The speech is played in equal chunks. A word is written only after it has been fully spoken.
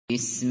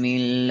بسم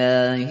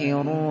الله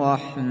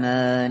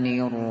الرحمن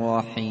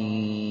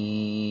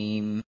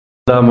الرحيم.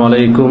 السلام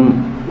عليكم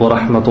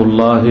ورحمة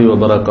الله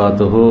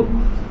وبركاته.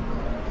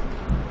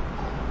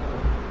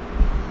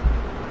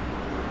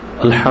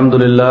 الحمد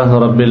لله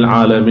رب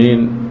العالمين،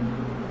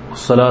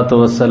 والصلاة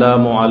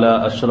والسلام على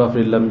أشرف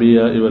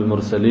الأنبياء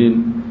والمرسلين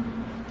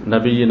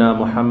نبينا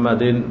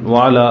محمد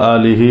وعلى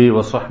آله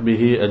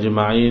وصحبه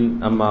أجمعين.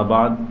 أما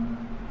بعد.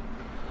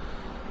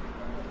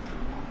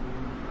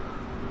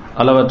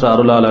 அளவற்ற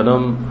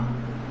அருளாளனும்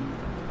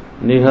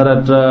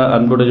நிகரற்ற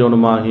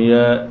அன்புடையவனுமாகிய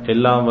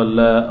எல்லாம் வல்ல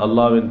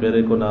அல்லாஹ்வின்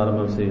பெயரை கொண்டு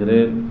ஆரம்பம்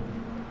செய்கிறேன்.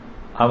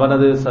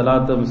 அவனது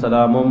சலாத்தும்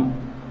சலாமும்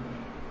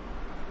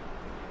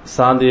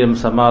சாந்தியும்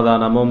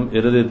சமாதானமும்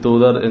இறுதி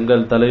தூதர்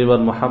எங்கள்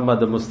தலைவர்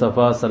முஹம்மது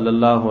முஸ்தபா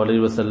ஸல்லல்லாஹு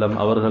அலைஹி வஸல்லம்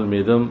அவர்கள்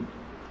மீதும்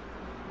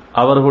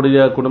அவர்களுடைய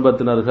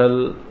குடும்பத்தினர்கள்,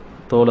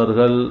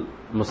 தோழர்கள்,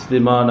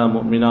 முஸ்லிமான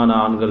முஃமினான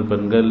ஆண்கள்,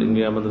 பெண்கள்,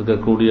 இங்கே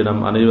அமர்ந்திருக்கக்கூடிய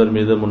நம் அனைவர்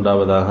மீதும்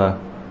உண்டாவதாக.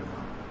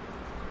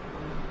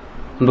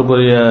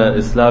 அன்புக்குரிய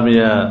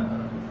இஸ்லாமிய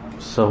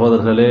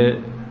சகோதரர்களே,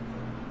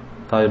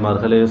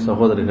 தாய்மார்களே,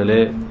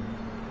 சகோதரிகளே,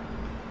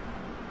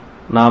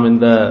 நாம்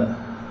இந்த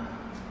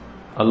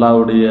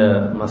அல்லாஹ்வுடைய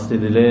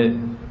மஸ்ஜிதிலே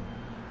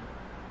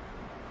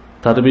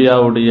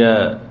தர்பியாவுடைய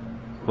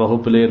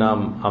வகுப்பிலே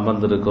நாம்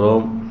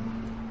அமர்ந்திருக்கிறோம்.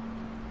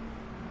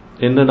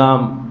 இன்று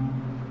நாம்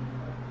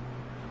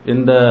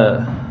இந்த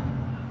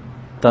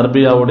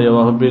தர்பியாவுடைய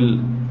வகுப்பில்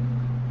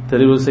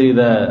தெரிவு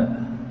செய்த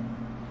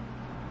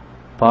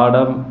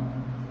பாடம்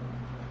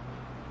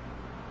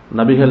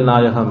நபிகள்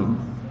நாயகம்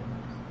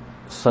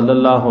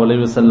ஸல்லல்லாஹு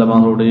அலைஹி வஸல்லம்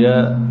அவருடைய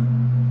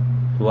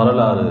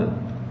வரலாறு,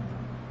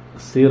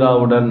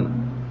 சீராவுடன்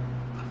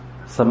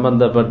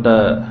சம்பந்தப்பட்ட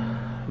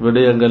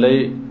விடயங்களை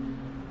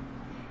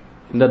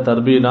இந்த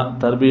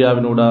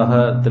தர்பியாவினூடாக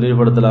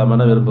தெளிவுபடுத்தலாம்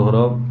என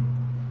விரும்புகிறோம்.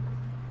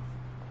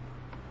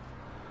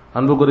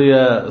 அன்புக்குரிய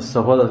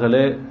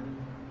சகோதரர்களே,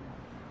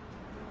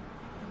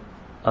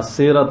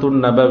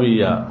 அஸ்ஸீரத்துன்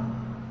நபவியா,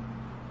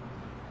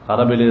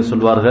 அரபிலே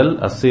சொல்வார்கள்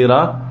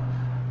அஸ்ஸீரா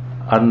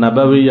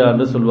அந்நபவியா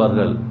என்று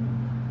சொல்வார்கள்.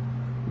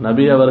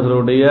 நபி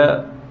அவர்களுடைய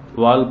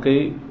வாழ்க்கை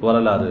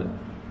வரலாறு.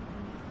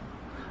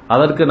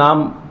 அதற்கு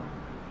நாம்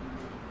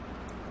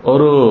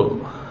ஒரு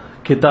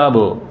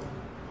கிதாபு,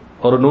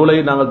 ஒரு நூலை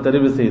நாங்கள்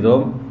தெரிவு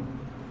செய்தோம்.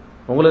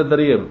 உங்களுக்கு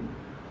தெரியும்,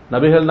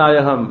 நபிகள்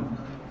நாயகம்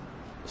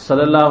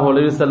ஸல்லல்லாஹு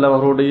அலைஹி வஸல்லம்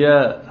அவர்களுடைய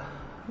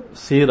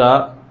சீரா,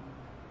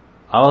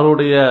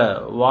 அவர்களுடைய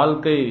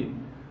வாழ்க்கை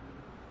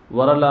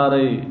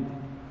வரலாறை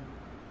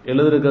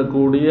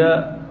எழுதியிருக்கக்கூடிய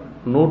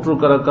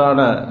நூற்றுக்கணக்கான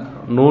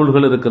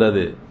நூல்கள்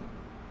இருக்கிறது.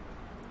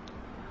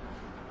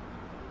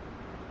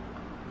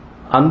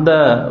 அந்த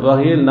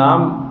வகையில்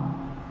நாம்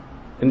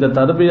இந்த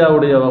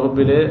தர்பியாவுடைய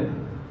வகுப்பிலே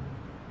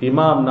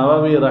இமாம்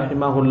நவவி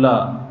ரஹிமஹுல்லா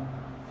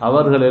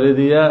அவர்கள்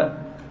எழுதிய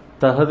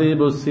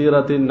தஹதீபு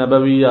சீரத்தின்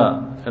நபவியா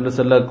என்று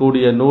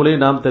சொல்லக்கூடிய நூலை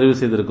நாம் தெரிவு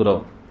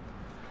செய்திருக்கிறோம்.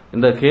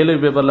 இந்த கேள்வி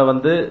பேப்பர்ல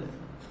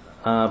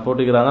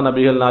போட்டிக்கிறாங்க,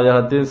 நபிகள்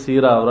நாயகத்தின்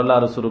சீரா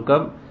வரலாறு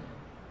சுருக்கம்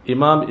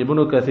இமாம்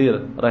இப்னு கசீர்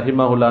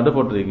ரஹிமஹுல்லான்னு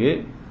போட்டிருக்கு.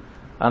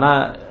 ஆனா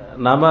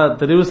நாம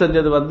தெரிவு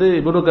செஞ்சது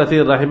இப்னு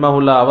கசீர்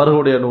ரஹிமஹுல்லா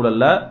அவர்களுடைய நூல்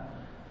அல்ல,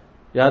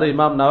 யாரு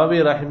இமாம் நவவி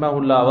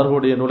ரஹிமஹுல்லா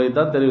அவர்களுடைய நூலை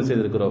தான் தெரிவு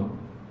செய்திருக்கிறோம்.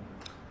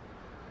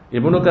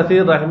 இப்னு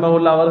கசீர்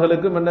ரஹிமஹுல்லா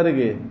அவர்களுக்கும் என்ன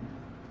இருக்கு,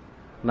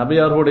 நபி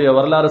அவர்களுடைய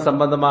வரலாறு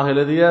சம்பந்தமாக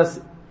எழுதிய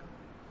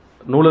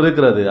நூல்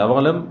இருக்கிறது.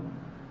 அவங்களும்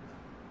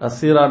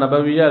அஸ்ஸீரா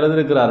நபவியா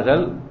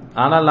எழுதியிருக்கிறார்கள்.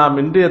 ஆனால்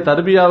நாம் இன்றைய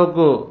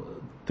தர்பியாவுக்கு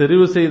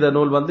தெரிவு செய்த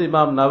நூல்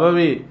இமாம்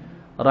நவவி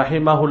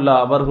ரஹிமஹுல்லா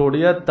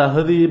அவர்களுடைய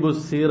தஹதீபு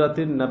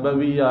சீரத்தின்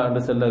நபவியா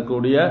என்று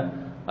சொல்லக்கூடிய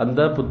அந்த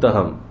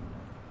புத்தகம்.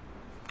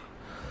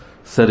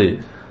 சரி,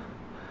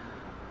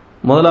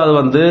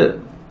 முதலாவது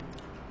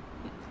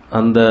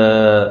அந்த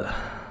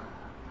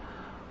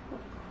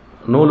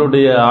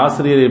நூலுடைய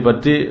ஆசிரியரை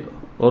பற்றி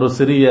ஒரு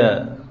சிறிய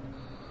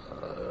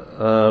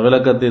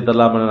விளக்கத்தை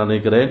தரலாம் என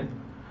நினைக்கிறேன்.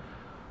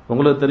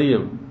 உங்களுக்கு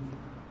தெரியும்,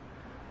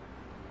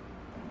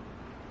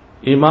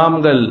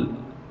 இமாம்கள்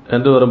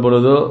என்று வரும்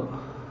பொழுது,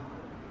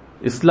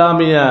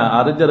 இஸ்லாமிய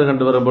அறிஞர்கள்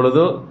என்று வரும்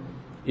பொழுது,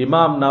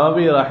 இமாம்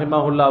நவவி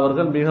ரஹிமஹுல்லா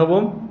அவர்கள்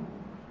மிகவும்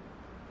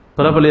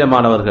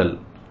பிரபலியமானவர்கள்.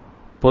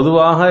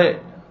 பொதுவாக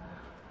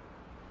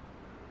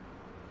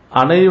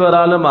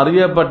அனைவராலும்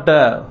அறியப்பட்ட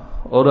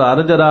ஒரு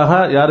அறிஞராக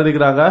யார்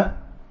இருக்கிறாங்க?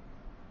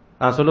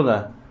 சொல்லுங்க.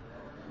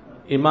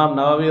 இமாம்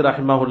நவவி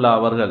ரஹிமஹுல்லா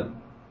அவர்கள்.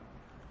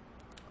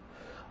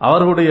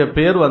 அவர்களுடைய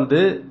பேர்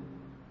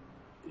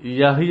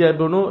யஹ்யா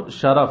இப்னு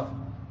ஷரஃப்.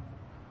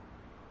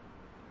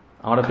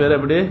 அவரோட பேர்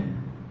எப்படி?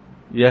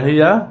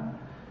 யஹ்யா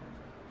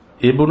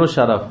இப்னு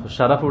ஷரஃப்.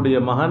 ஷரஃபுடைய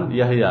மகன்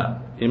யஹ்யா.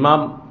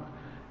 இமாம்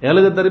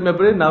எங்களுக்கு தெரியும்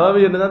எப்படி?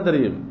 நவவி என்று தான்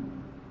தெரியும்.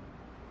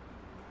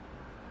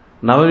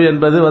 நவவி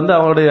என்பது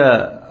அவங்களுடைய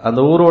அந்த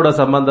ஊரோட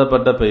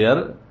சம்பந்தப்பட்ட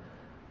பெயர்.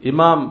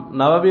 இமாம்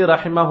நவவி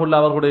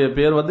ரஹிமஹுல்லா அவர்களுடைய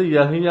பெயர்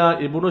யஹ்யா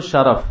இப்னு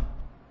ஷரஃப்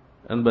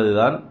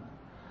என்பதுதான்.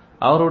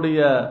 அவருடைய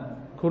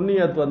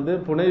குன்னியத்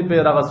புனை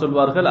பெயராக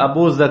சொல்வார்கள்,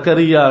 அபு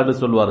ஜக்கரியா என்று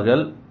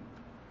சொல்வார்கள்.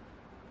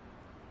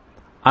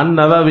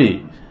 அந்நவவி,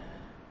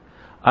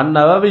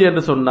 அந்நவவி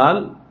என்று சொன்னால்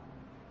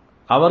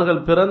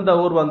அவர்கள் பிறந்த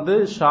ஊர்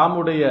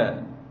ஷாமுடைய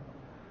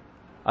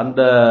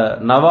அந்த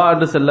நவா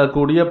என்று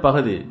செல்லக்கூடிய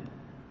பகுதி,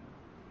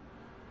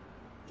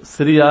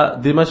 சிரியா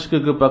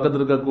திமஷ்குக்கு பக்கத்தில்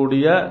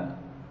இருக்கக்கூடிய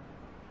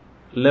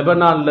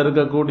லெபனான்ல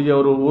இருக்கக்கூடிய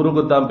ஒரு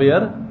ஊருக்கு தான்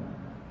பெயர்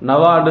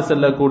நவா என்று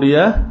செல்லக்கூடிய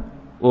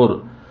ஊர்.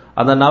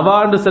 அந்த நவா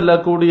என்று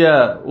செல்லக்கூடிய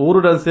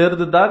ஊருடன்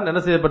சேர்த்து தான் என்ன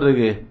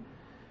செய்யப்பட்டிருக்கு,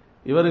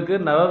 இவருக்கு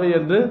நவவி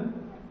என்று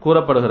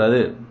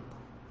கூறப்படுகிறது.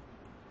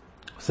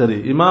 சரி,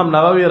 இமாம்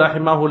நவவி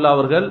ரஹிமஹுல்லா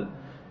அவர்கள்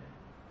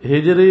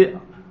ஹிஜ்ரி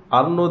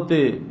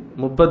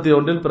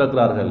 631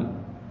 பிறக்கிறார்கள்.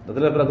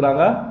 எதுல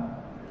பிறக்கிறாங்க?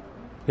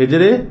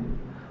 ஹிஜ்ரி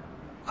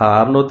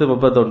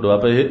 631.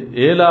 அப்ப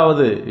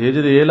 7வது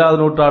ஹிஜ்ரி 7வது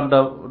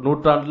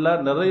நூற்றாண்டுல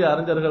நிறைய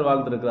அறிஞர்கள்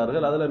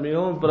வாழ்ந்திருக்கிறார்கள். அதுல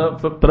மிகவும்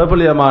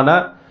பிரபலியமான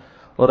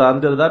ஒரு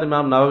அறிஞர் தான்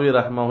இமாம் நவவி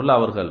ரஹிமஹுல்லா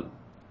அவர்கள்.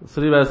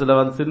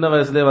 சின்ன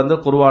வயசுல வந்து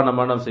குர்ஆன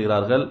மனனம்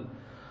செய்கிறார்கள்.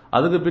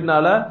 அதுக்கு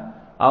பின்னால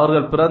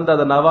அவர்கள் பிறந்த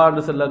அந்த நவா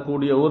என்று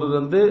செல்லக்கூடிய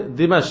ஊரிலிருந்து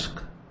திமஷ்க்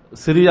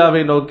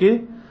சிரியாவை நோக்கி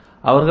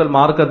அவர்கள்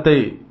மார்க்கத்தை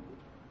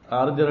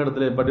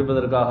அறிஞர்களிடத்திலே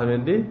படிப்பதற்காக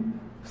வேண்டி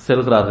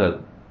செல்கிறார்கள்.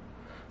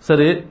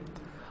 சரி,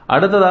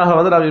 அடுத்ததாக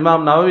வந்து நாம்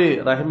இமாம் நவவி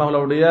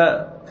ரஹிமஹுல்லாவுடைய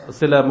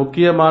சில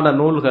முக்கியமான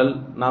நூல்கள்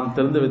நாம்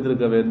தெரிந்து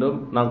வைத்திருக்க வேண்டும்.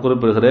 நான்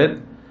குறிப்பிடுகிறேன்.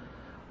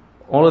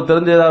 உங்களுக்கு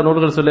தெரிஞ்ச ஏதாவது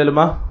நூல்கள்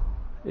சொல்லலுமா?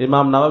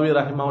 இமாம் நவவி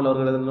ரஹிமஹுல்லா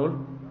அவர்கள் எழுதின நூல்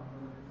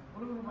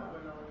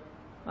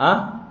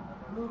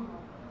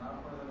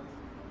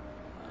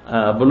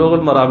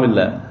புலூகுல் மராம் இல்ல,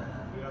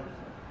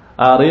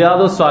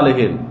 ரியாதுஸ்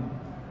சாலிஹீன்.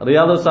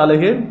 ரியாதுஸ்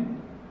சாலிஹீன்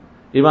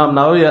இமாம்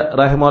நவவி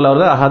ரஹிமஹுல்லா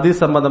அவர்கள்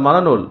ஹதீஸ் சம்பந்தமான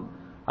நூல்.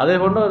 அதே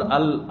போன்று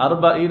அல்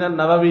அர்பஈன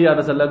நவவியா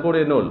என்று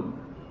சொல்லக்கூடிய நூல்.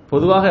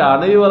 பொதுவாக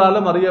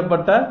அனைவராலும்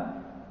அறியப்பட்ட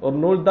ஒரு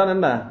நூல் தான்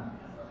என்ன,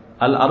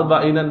 அல்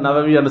அர்பஈன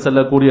நவவி என்று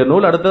சொல்லக்கூடிய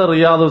நூல். அடுத்து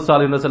ரியாதுஸ்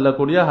சாலிஹீன் என்று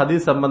சொல்லக்கூடிய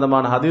ஹதீஸ்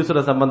சம்பந்தமான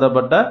ஹதீஸுடன்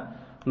சம்பந்தப்பட்ட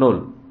நூல்.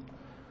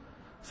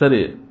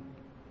 சரி,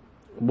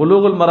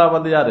 புலூகுல் மராம்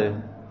வந்து யாரு?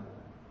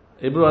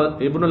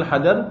 இப்னுல்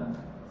ஹஜர்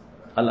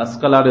அல்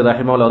அஸ்கலானி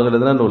ரஹிமஹுல்லாஹ் அவர்கள்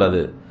எழுதின நூல்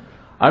அது.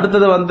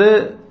 அடுத்தது வந்து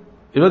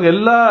இவங்க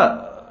எல்லா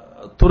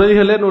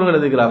துறைகளே நூல்கள்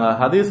எழுதிக்கிறாங்க.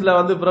 ஹதீஸ்ல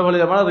வந்து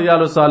பிரபலியமான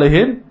ரியாதுஸ்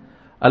சாலிஹீன்,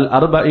 அல்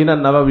அர்பஈன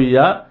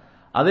நவவியா.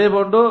 அதே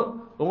போன்று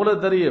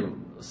உங்களுக்கு தெரியும்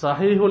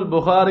சஹீஹுல்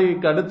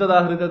புகாரிக்கு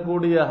அடுத்ததாக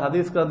இருக்கக்கூடிய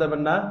ஹதீஸ் கிரந்தம்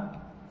என்ன?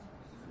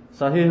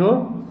 சஹீஹு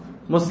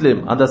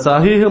முஸ்லிம். அந்த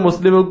சஹீஹு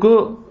முஸ்லிமுக்கு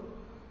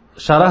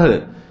ஷரஹ்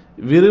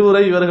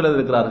விரிவுரை இவர்கள்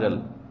எழுதியிருக்கிறார்கள்.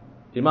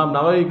 இமாம்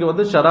நவவிக்கு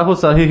வந்து ஷரஹு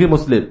சஹீஹு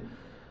முஸ்லிம்.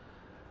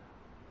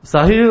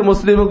 சஹீஹு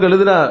முஸ்லிமுக்கு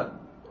எழுதின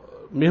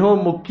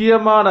மிகவும்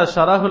முக்கியமான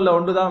ஷரஹுல்ல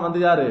ஒன்றுதான் வந்து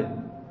யாரு?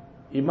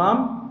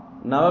 இமாம்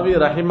நவவி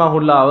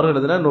ரஹிமஹுல்லா அவர்கள்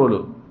எழுதின நூலு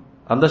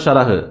அந்த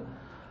ஷரஹு.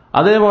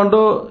 அதே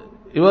போன்று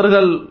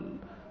இவர்கள்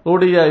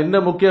கூடிய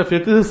இன்னும் முக்கிய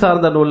ஃபிக்ஹ்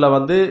சார்ந்த நூல்ல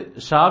வந்து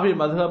ஷாஃபி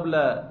மத்ஹப்ல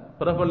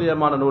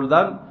பிரபல்யமான நூல்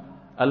தான்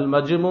அல்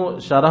மஜ்மு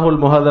ஷரஹுல்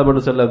முஹதப்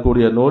என்று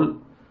சொல்லக்கூடிய நூல்,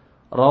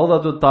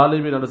 ரௌதத்து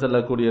தாலிபின் என்று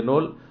சொல்லக்கூடிய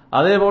நூல்.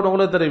 அதே போன்று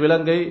உங்களுக்கு தெரியும்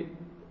இலங்கை,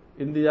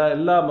 இந்தியா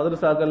எல்லா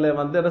மதரசாக்கள்ல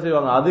வந்து என்ன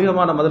செய்வாங்க,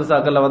 அதிகமான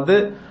மதரசாக்கள்ல வந்து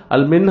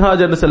அல்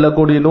மின்ஹாஜ் என்று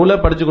சொல்லக்கூடிய நூலை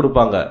படிச்சு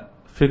கொடுப்பாங்க,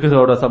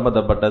 ஃபிக்ஹோட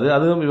சம்பந்தப்பட்டது.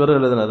 அதுவும் இவர்கள்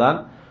எழுதினதான்.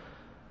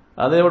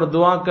 அதே போல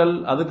துவாக்கள்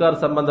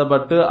அதுக்கார்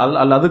சம்பந்தப்பட்டு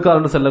அல் அதுக்கார்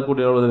என்று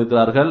சொல்லக்கூடிய நூல்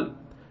இருக்கிறார்கள்.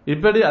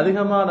 இப்படி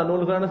அதிகமான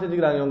நூல்கள் என்ன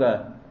செஞ்சுக்கிறாங்க, இவங்க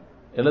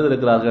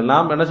எழுதியிருக்கிறார்கள்.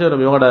 நாம் என்ன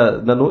செய்யணும், இவங்களோட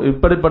இந்த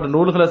இப்படிப்பட்ட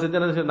நூல்களை செஞ்சு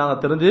நாங்க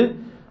தெரிஞ்சு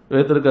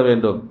வைத்திருக்க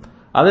வேண்டும்.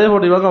 அதே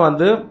போல இவங்க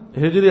வந்து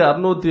ஹிஜ்ரி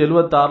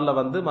 676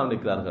 வந்து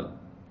மரணிக்கிறார்கள்.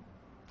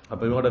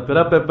 அப்ப இவங்களோட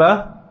பிறப்பு எப்ப?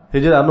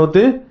 ஹிஜ்ரி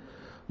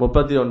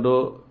 631.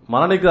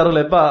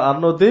 மரணிக்கிறார்கள் எப்ப?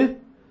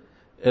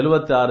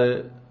 676.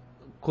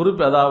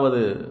 குறிப்பு,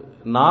 அதாவது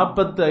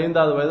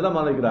 45வது வயதுல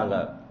மரணிக்கிறாங்க.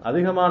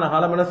 அதிகமான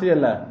காலம் என்ன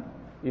செய்யல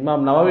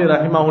இமாம் நவவி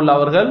ரஹிமஹுல்லா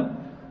அவர்கள்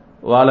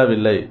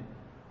வாழவில்லை.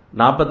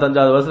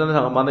 45வது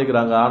வயசுல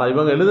மரணிக்கிறாங்க. ஆனா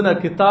இவங்க எழுதின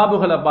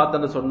கிதாபுகளை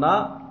பார்த்தன்னு சொன்னா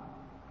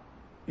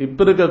இப்ப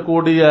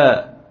இருக்கக்கூடிய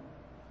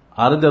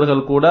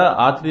அறிஞர்கள் கூட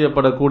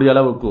ஆச்சரியப்படக்கூடிய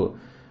அளவுக்கு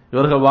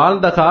இவர்கள்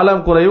வாழ்ந்த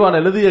காலம் குறைவு.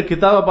 ஆனால் எழுதிய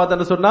கிதாபை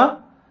பார்த்தன்னு சொன்னா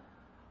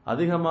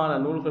அதிகமான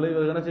நூல்களை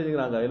இவர்கள் என்ன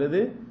செஞ்சுக்கிறாங்க,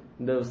 எழுதி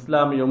இந்த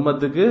இஸ்லாமிய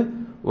உம்மத்துக்கு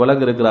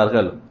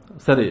வழங்கியிருக்கிறார்கள்.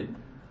 சரி,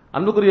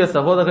 அன்புக்குரிய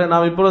சகோதரர்களை,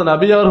 நாம் இப்பொழுது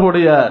நபி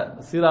அவர்களுடைய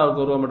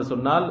சீராவுக்கு வருவோம் என்று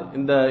சொன்னால்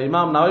இந்த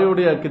இமாம்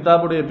நவவியுடைய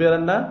கிதாபுடைய பேர்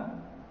என்ன?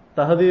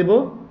 தஹதீபு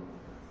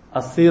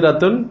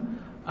அஸ்ஸீரத்துன்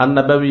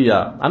அந்நபவியா.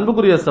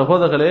 அன்புக்குரிய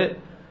சகோதரர்களே,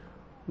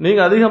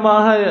 நீங்க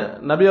அதிகமாக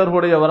நபி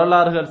அவர்களுடைய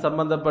வரலாறுகள்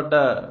சம்பந்தப்பட்ட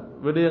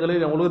விடயங்களை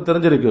உங்களுக்கு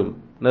தெரிஞ்சிருக்கும்.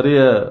 நிறைய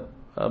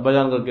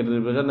பயான்கள்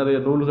கேட்டிருப்பீர்கள், நிறைய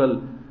நூல்கள்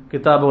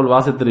கிதாபுகள்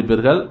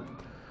வாசித்திருப்பீர்கள்.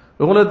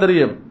 உங்களுக்கு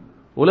தெரியும்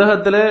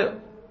உலகத்திலே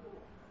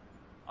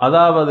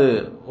அதாவது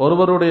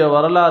ஒருவருடைய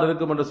வரலாறு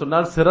இருக்கும் என்று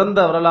சொன்னால், சிறந்த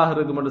வரலாறு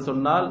இருக்கும் என்று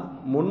சொன்னால்,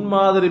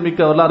 முன்மாதிரி மிக்க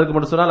வரலாறு இருக்கும்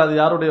என்று சொன்னால் அது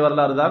யாருடைய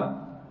வரலாறு தான்?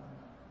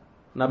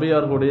 நபி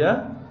அவர்களுடைய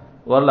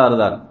வரலாறு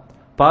தான்.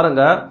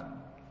 பாருங்க,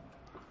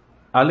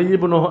 அலி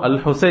இப்னு அல்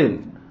ஹுசைன்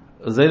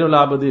ஜைனுல்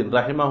ஆபிதீன்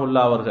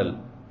ரஹிமஹுல்லா அவர்கள்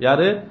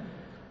யாரு?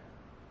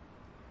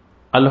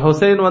 அல்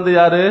ஹுசைன் வந்து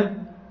யாரு?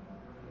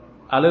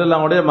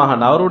 அலிவுல்லாவுடைய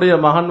மகன். அவருடைய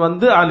மகன்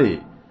வந்து அலி.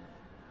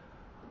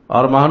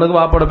 அவர் மகனுக்கு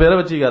வாப்போட பேரை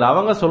வச்சுக்காரு.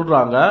 அவங்க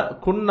சொல்றாங்க,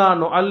 குன்னா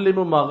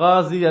நுஅல்லிமு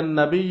மகாசி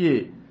அன்-நபி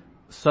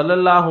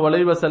ஸல்லல்லாஹு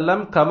அலைஹி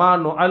வஸல்லம் கமா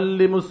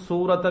நுஅல்லிமு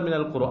சூரத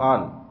மினல்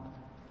குர்ஆன்.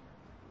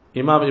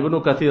 இமாம் இப்னு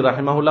கசீர்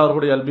ரஹிமஹுல்லா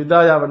அவர்களுடைய அல்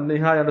பிதாயா வன்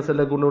நிஹாயா என்று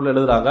சொல்லக்கூடிய நூல்ல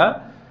எழுதுறாங்க.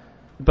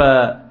 இப்ப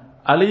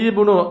அலி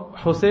இப்னு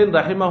ஹுசைன்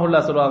ரஹிமஹுல்லா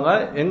சொல்றாங்க,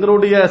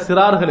 எங்களுடைய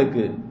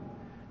சிறார்களுக்கு,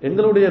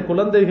 எங்களுடைய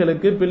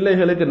குழந்தைகளுக்கு,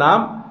 பிள்ளைகளுக்கு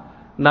நாம்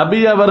நபி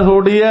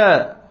அவர்களுடைய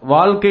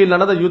வாழ்க்கையில்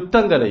நடந்த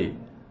யுத்தங்களை,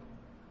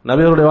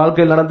 நபி அவருடைய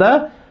வாழ்க்கையில் நடந்த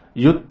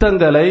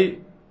யுத்தங்களை,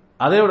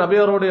 அதே நபி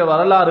அவருடைய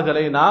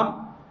வரலாறுகளை நாம்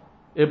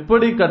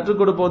எப்படி கற்றுக்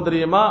கொடுப்போம்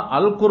தெரியுமா?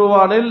 அல்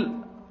குர்ஆனில்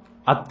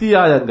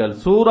அத்தியாயங்கள்,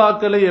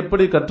 சூறாக்களை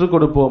எப்படி கற்றுக்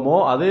கொடுப்போமோ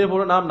அதே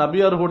போல நாம் நபி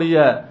அவர்களுடைய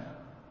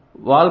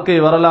வாழ்க்கை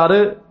வரலாறு,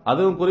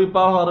 அதுவும்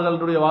குறிப்பாக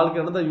அவர்களுடைய வாழ்க்கை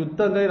நடந்த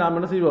யுத்தங்களை நாம்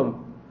என்ன செய்வோம்?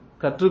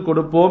 கற்றுக்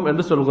கொடுப்போம்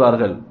என்று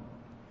சொல்கிறார்கள்.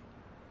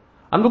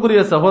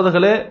 அன்புக்குரிய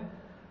சகோதரர்களே,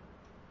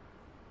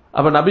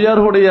 அப்ப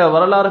நபியார்களுடைய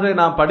வரலாறுகளை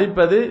நாம்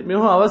படிப்பது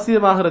மிகவும்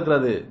அவசியமாக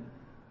இருக்கிறது.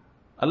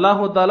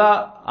 அல்லாஹு தஆலா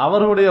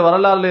அவர்களுடைய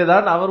வரலாறிலே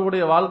தான்,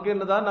 அவர்களுடைய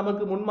வாழ்க்கையில தான்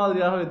நமக்கு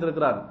முன்மாதிரியாக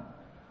வைத்திருக்கிறான்.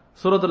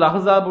 சூரத்துல்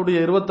அஹ்ஸாபுடைய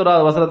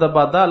 21வது வசனத்தை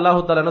பார்த்தா அல்லாஹு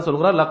தஆலா என்ன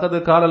சொல்கிறார்? லக்கத்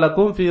கான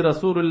லக்கும் ஃபீ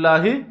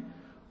ரசூலில்லாஹி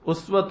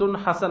உஸ்வத்துன்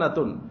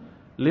ஹஸனத்துன்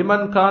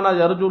லிமன் கான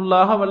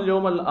யர்ஜுல்லாஹ வல்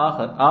யௌமல்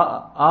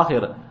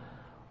ஆஹிர்.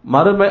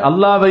 மறுமை,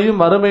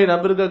 அல்லாஹ்வையும் மறுமை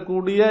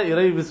நம்பியிருக்கக்கூடிய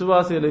இறை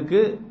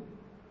விசுவாசிகளுக்கு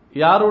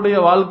யாருடைய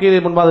வாழ்க்கையிலே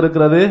முன்மாதிரி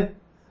இருக்கிறது?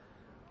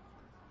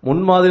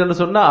 முன்மாதிரி என்று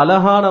சொன்னா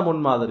அழகான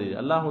முன்மாதிரி.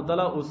 அல்லாஹு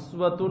தஆலா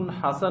உஸ்வத்துன்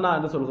ஹஸனா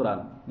என்று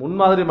சொல்கிறான்.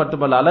 முன்மாதிரி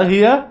மட்டுமல்ல,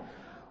 அழகிய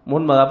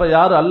முன்மாதிரி. அப்ப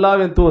யார்?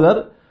 அல்லாஹ்வின்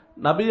தூதர்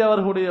நபி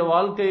அவர்களுடைய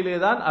வாழ்க்கையிலே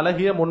தான்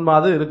அழகிய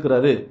முன்மாதிரி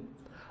இருக்கிறது.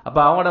 அப்ப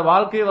அவங்களோட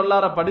வாழ்க்கை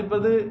வரலாறு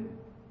படிப்பது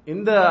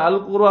இந்த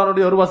அல்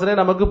குர்ஆனுடைய ஒரு வசனே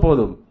நமக்கு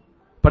போதும்.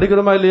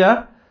 படிக்கணுமா இல்லையா?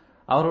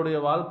 அவருடைய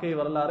வாழ்க்கை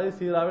வரலாறை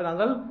சீராவை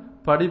நாங்கள்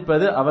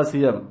படிப்பது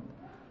அவசியம்.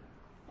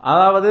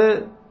 அதாவது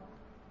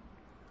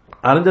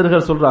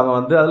அறிஞர்கள்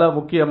சொல்றாங்க அதுல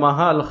முக்கியமாக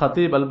அல்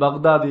ஹத்தீப் அல்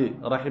பக்தாதி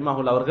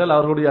ரஹிமஹுல்லா அவர்கள்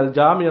அவர்களுடைய அல்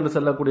ஜாமி என்று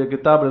சொல்லக்கூடிய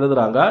கிதாப்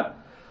எழுதுறாங்க.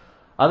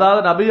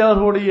 அதாவது நபி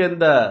அவர்களுடைய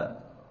இந்த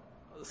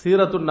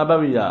சீரத்துன்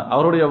நபவியா,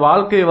 அவருடைய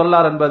வாழ்க்கை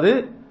வரலாறு என்பது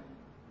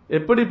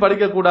எப்படி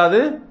படிக்கக்கூடாது?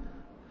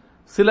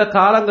 சில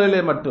காலங்களிலே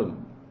மட்டும்,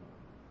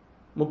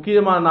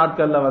 முக்கியமான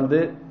நாட்கள்ல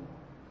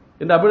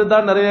இந்த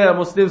அப்படித்தான் நிறைய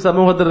முஸ்லிம்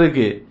சமூகத்தில்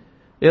இருக்கு.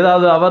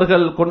 ஏதாவது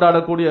அவர்கள்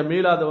கொண்டாடக்கூடிய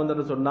மீலாது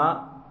வந்து சொன்னா,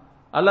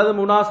 அல்லது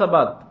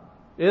முனாசபாத்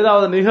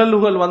ஏதாவது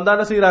நிகழ்வுகள்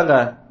வந்தான செய்யறாங்க,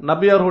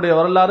 நபி அவர்களுடைய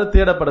வரலாறு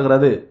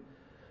தேடப்படுகிறது.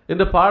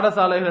 இன்று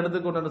பாடசாலைகள்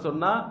எடுத்துக்கொண்டு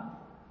சொன்னா,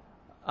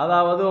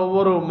 அதாவது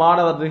ஒவ்வொரு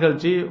மாணவர்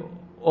நிகழ்ச்சி,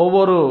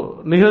 ஒவ்வொரு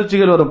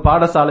நிகழ்ச்சிகள் வரும்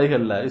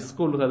பாடசாலைகள்ல,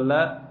 ஸ்கூல்கள்ல.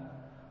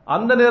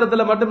 அந்த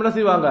நேரத்தில் மட்டும் என்ன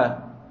செய்வாங்க?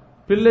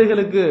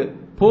 பிள்ளைகளுக்கு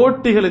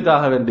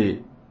போட்டிகளுக்காக வேண்டி,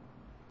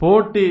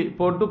 போட்டி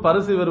போட்டு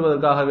பரிசு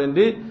பெறுவதற்காக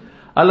வேண்டி,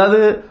 அல்லது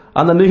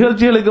அந்த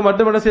நிகழ்ச்சிகளுக்கு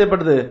மட்டும் என்ன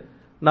செய்யப்படுது?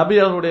 நபி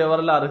அவர்களுடைய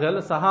வரலாறுகள்,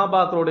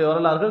 சஹாபாக்களுடைய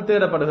வரலாறுகள்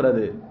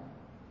தேடப்படுகிறது.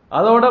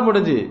 அதோட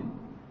முடிஞ்சு.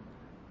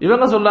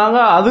 இவங்க சொன்னாங்க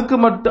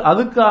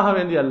அதுக்காக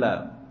வேண்டி அல்ல,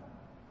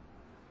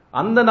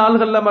 அந்த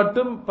நாள்கள்ல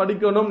மட்டும்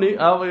படிக்கணும்,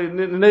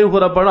 நினைவு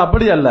கூறப்படும்,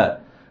 அப்படி அல்ல.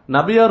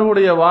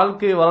 நபியர்களுடைய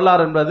வாழ்க்கை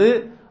வரலாறு என்பது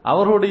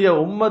அவர்களுடைய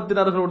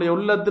உம்மத்தினர்களுடைய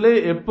உள்ளத்திலே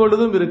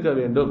எப்பொழுதும் இருக்க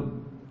வேண்டும்,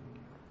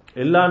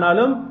 எல்லா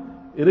நாளும்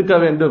இருக்க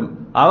வேண்டும்.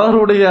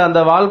 அவர்களுடைய அந்த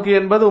வாழ்க்கை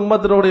என்பது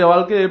உம்மத்தினருடைய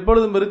வாழ்க்கை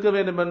எப்பொழுதும் இருக்க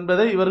வேண்டும்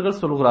என்பதை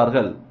இவர்கள்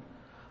சொல்கிறார்கள்.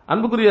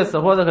 அன்புக்குரிய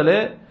சகோதரர்களே,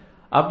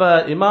 அப்ப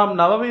இமாம்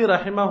நவவி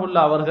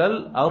ரஹிமஹுல்லா அவர்கள்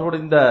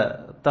அவர்களுடைய இந்த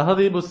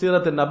தஹதீபு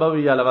சீரத்தின்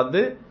நபவியால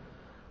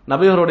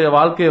நபியர்களுடைய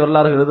வாழ்க்கை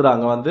வரலாறு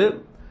எழுதுறாங்க.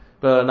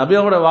 இப்ப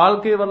நபியோட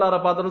வாழ்க்கை வரலாறு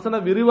பார்த்தோம்னு சொன்னா,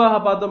 விரிவாக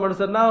பார்த்தோம்னு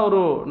சொன்னா ஒரு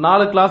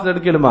 4 கிளாஸ்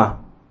எடுக்கணுமா?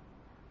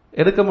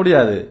 எடுக்க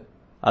முடியாது.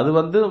 அது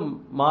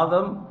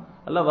மாதம்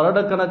அல்ல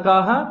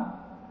வருடக்கணக்காக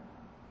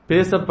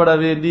பேசப்பட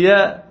வேண்டிய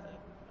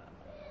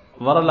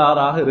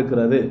வரலாறாக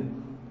இருக்கிறது.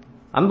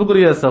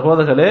 அன்புக்குரிய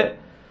சகோதரர்களே,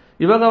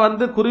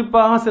 இவங்க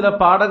குறிப்பாக சில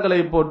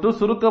பாடங்களை போட்டு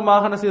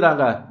சுருக்கமாக என்ன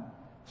செய்யறாங்க?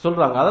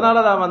 சொல்றாங்க.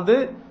 அதனாலதான்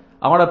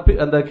அவனோட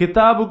அந்த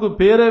கிதாபுக்கு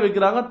பேரே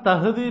வைக்கிறாங்க,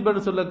 தஹதீப்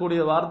என்று சொல்லக்கூடிய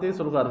வார்த்தையை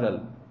சொல்கிறார்கள்.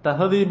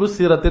 தஹதீபு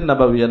சீரத்தின்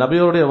நபவியா,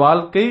 நபியோடைய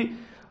வாழ்க்கை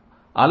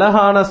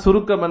அழகான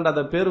சுருக்கம் என்ற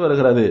அந்த பேர்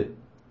வருகிறது.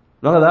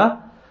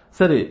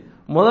 சரி,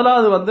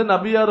 முதலாவது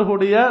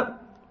நபியார்களுடைய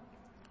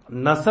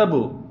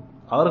நசபு,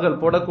 அவர்கள்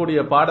போடக்கூடிய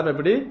பாடம்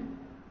எப்படி?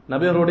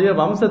 நபியர்களுடைய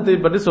வம்சத்தை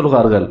பற்றி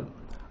சொல்கிறார்கள்.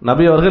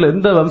 நபி அவர்கள்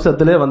எந்த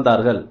வம்சத்திலே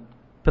வந்தார்கள்,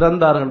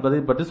 பிறந்தார்கள் என்பதை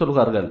பற்றி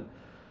சொல்கிறார்கள்.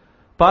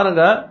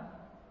 பாருங்க,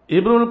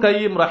 இப்னுல்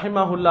கையிம்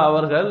ரஹிமஹுல்லா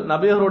அவர்கள்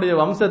நபியர்களுடைய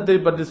வம்சத்தை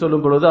பற்றி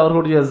சொல்லும் பொழுது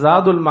அவர்களுடைய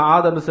ஜாதுல்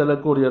மஆத் என்று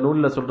சொல்லக்கூடிய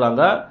நூல்ல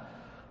சொல்றாங்க,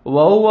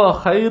 வஹுவ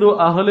கைரு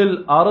அஹ்லில்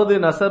அர்தி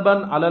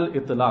நஸபன் அலல்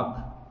இத்லாக்.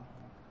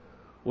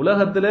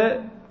 உலகத்திலே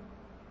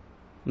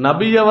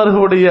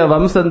நபியவர்களுடைய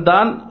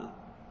வம்சம்தான்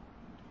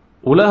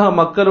உலக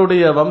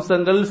மக்களுடைய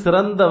வம்சங்கள்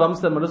சிறந்த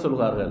வம்சம் என்று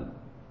சொல்கிறார்கள்.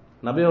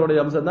 நபியவருடைய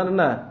வம்சம் தான்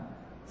என்ன?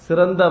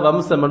 சிறந்த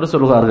வம்சம் என்று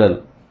சொல்கிறார்கள்.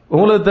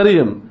 உங்களுக்கு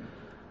தெரியும்,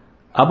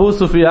 அபூ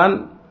சுஃபியான்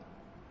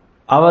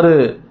அவரு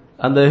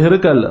அந்த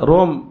ஹிருக்கல்,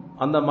 ரோம்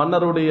அந்த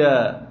மன்னருடைய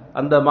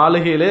அந்த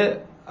மாளிகையிலே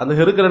அந்த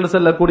ஹிருக்கல் என்று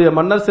சொல்லக்கூடிய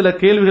மன்னர் சில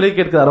கேள்விகளை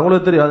கேட்கிறார்.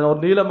 உங்களுக்கு தெரியும்,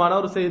 ஒரு நீளமான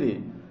ஒரு செய்தி.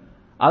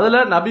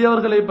 அதுல நபி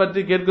அவர்களை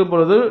பற்றி கேட்கும்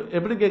பொழுது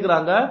எப்படி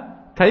கேட்கிறாங்க?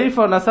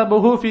 கைஃப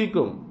நஸபுஹு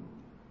ஃபீக்கும்,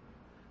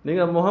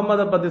 நீங்க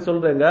முகமதை பத்தி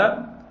சொல்றீங்க,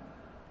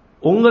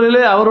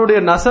 உங்களிலே அவருடைய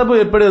நசபு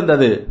எப்படி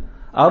இருந்தது,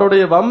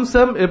 அவருடைய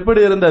வம்சம்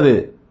எப்படி இருந்தது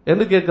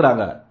என்று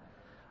கேட்கிறாங்க.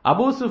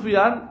 அபூ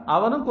சுஃபியான்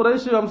அவனும்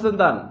குறைஷி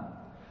வம்சம்தான்.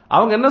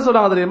 அவங்க என்ன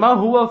சொல்றாங்க தெரியுமா?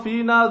 ஹுவ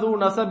ஃபீனா து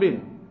நஸபின்,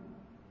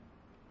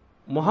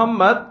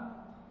 முஹம்மத்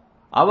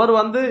அவர்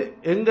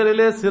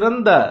எங்களிலே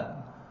சிறந்த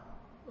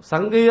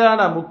சங்கையான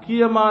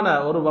முக்கியமான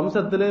ஒரு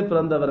வம்சத்திலே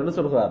பிறந்தவர் என்று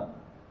சொல்கிறார்.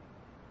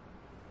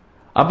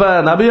 அப்ப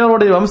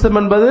நபியாருடைய வம்சம்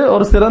என்பது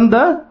ஒரு சிறந்த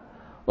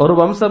ஒரு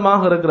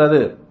வம்சமாக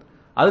இருக்கிறது.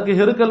 அதுக்கு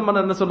ஹிருக்கல்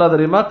மன்னன் என்ன சொல்றா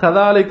தெரியுமா?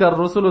 கதாலிக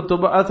ருசுலு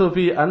துபஅது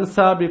ஃபீ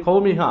அன்சாபி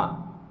கௌமிஹா.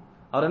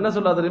 அவர் என்ன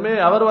சொல்றா தெரியுமா?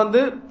 அவர்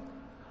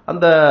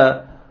அந்த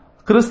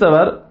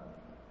கிறிஸ்தவர்,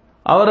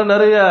 அவர்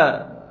நிறைய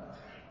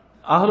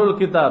அஹ்லுல்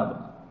கிதாப்,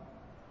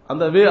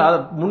 அந்த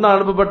முன்னால்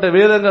அனுப்பப்பட்ட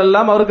வேதங்கள்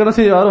எல்லாம் அவருக்கு என்ன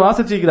செய்ய அவர்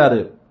வாசிச்சிருக்கிறாரு.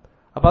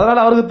 அப்ப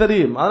அதனால அவருக்கு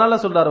தெரியும். அதனால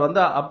சொல்றாரு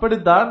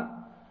அப்படித்தான்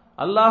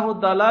அல்லாஹு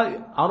தாலா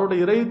அவனுடைய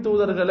இறை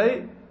தூதர்களை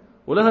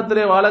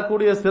உலகத்திலே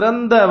வாழக்கூடிய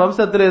சிறந்த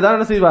வம்சத்திலே தான்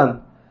என்ன செய்வான்?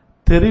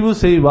 தெரிவு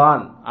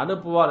செய்வான்,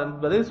 அனுப்புவான்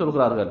என்பதை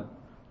சொல்கிறார்கள்.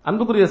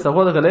 அன்புக்குரிய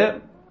சகோதரர்களே,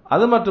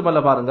 அது மட்டுமல்ல,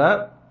 பாருங்க,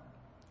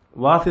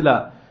 வாசிலா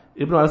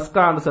இப்னு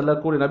அஸ்கான்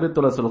செல்லக்கூடிய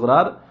நபித்துல்லா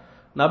சொல்கிறார்,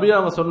 நபி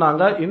அவங்க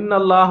சொன்னாங்க,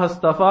 இன்னல்லாஹ்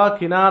அஸ்தஃபா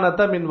கினானத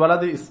மின்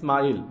வலதி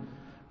இஸ்மாயில்.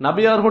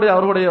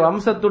 அவர்களுடைய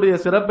வம்சத்துடைய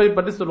சிறப்பை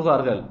பற்றி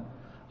சொல்கிறார்கள்.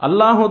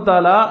 அல்லாஹு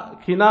தாலா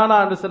கினானா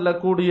என்று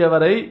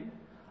சொல்லக்கூடியவரை,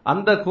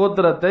 அந்த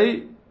கோத்திரத்தை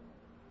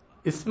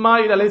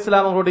இஸ்மாயில்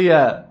அலைஹிஸ்ஸலாம் அவருடைய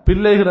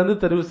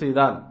பிள்ளைகள் தெரிவு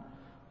செய்தான்.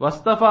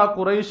 வஸ்தஃபா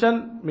குரைஷன்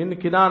மின்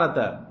கினானத,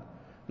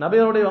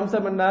 நபியருடைய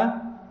வம்சம் என்ன?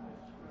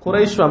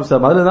 குரைஷ்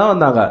வம்சம், அதுதான்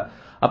வந்தாங்க.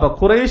 அப்ப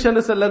குரைஷ்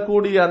என்று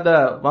சொல்லக்கூடிய அந்த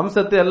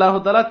வம்சத்தை அல்லாஹு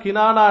தஆலா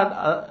கினானா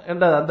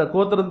என்ற அந்த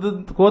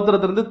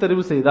கோத்திரத்திலிருந்து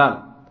தெரிவு செய்தான்.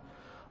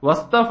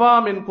 வஸ்தஃபா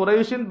மின்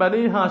குரைஷின்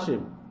பனி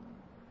ஹாஷிம்,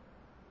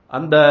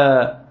 அந்த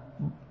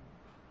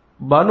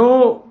பனு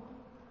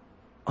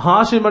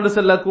ஹாஷிம் என்று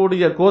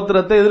சொல்லக்கூடிய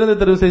கோத்திரத்தை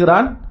எதிலிருந்து தெரிவு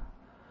செய்கிறான்?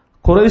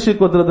 குரைஷி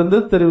கோத்திரத்திலிருந்து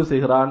தெரிவு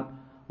செய்கிறான்.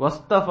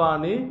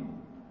 வஸ்தஃபானி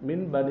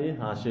மின் பனி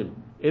ஹாஷிம்,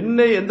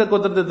 என்னை எந்த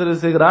கோத்திரத்தை தெரிவு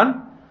செய்கிறான்?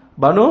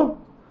 பனு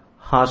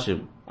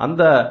ஹாஷிம்,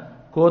 அந்த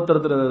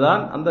கோத்திரத்திலிருந்து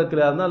தான் அந்த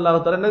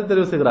அல்லாஹ் தஆலா என்ன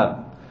தெரிவு செய்கிறார்.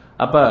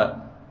 அப்ப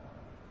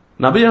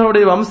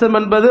நபிகளுடைய வம்சம்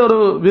என்பது ஒரு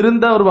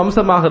விருந்த ஒரு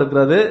வம்சமாக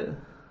இருக்கிறது.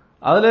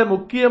 அதுல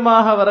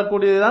முக்கியமாக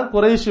வரக்கூடியதுதான்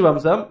குறைஷி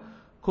வம்சம்.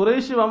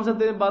 குறைஷி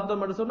வம்சத்தையும்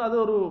பார்த்தோம் என்று சொன்னா அது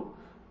ஒரு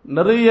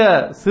நிறைய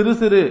சிறு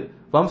சிறு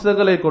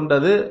வம்சங்களை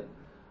கொண்டது.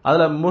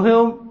 அதுல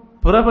மிகவும்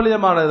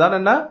பிரபலியமானதுதான்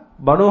என்ன?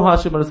 பனு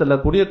ஹாஷிம் என்று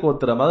சொல்லக்கூடிய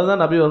கோத்திரம்.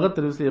 அதுதான் நபி அவர்கள்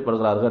தெரிவு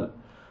செய்யப்படுகிறார்கள்.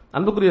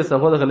 அன்புக்குரிய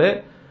சகோதரர்களே,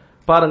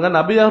 பாருங்க,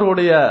 நபி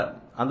அவர்களுடைய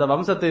அந்த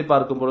வம்சத்தை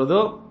பார்க்கும் பொழுது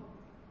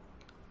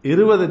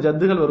 20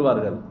 ஜத்துகள்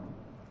வருவார்கள்.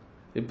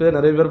 இப்ப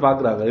நிறைய பேர்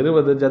பாக்குறாங்க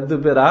 20 ஜத்து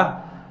பேரா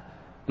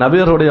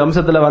நபியருடைய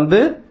வம்சத்துல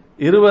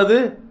 20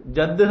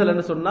 ஜத்துகள்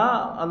என்று சொன்னா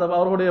அந்த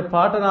அவர்களுடைய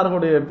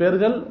பாட்டனார்களுடைய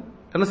பேர்கள்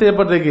என்ன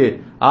செய்யப்பட்டிருக்கு?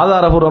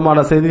 ஆதாரபூர்வமான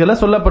செய்திகளை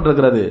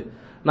சொல்லப்பட்டிருக்கிறது.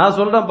 நான்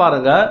சொல்றேன்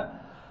பாருங்க,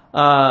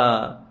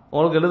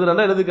 உங்களுக்கு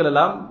எழுதுறா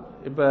எழுதிக்கலாம்.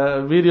 இப்ப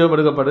வீடியோ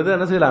எடுக்கப்படுது,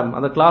 என்ன செய்யலாம்,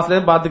 அந்த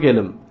கிளாஸ்லயும் பார்த்து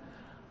கேளும்.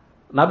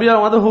 நபி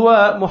அவங்க ஹுவ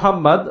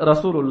முஹம்மத்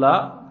ரசூலுல்லா,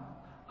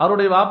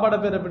 அவருடைய வாப்பாட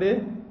பேர் எப்படி?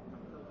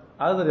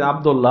 அது தெரியும்,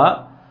 அப்துல்லா.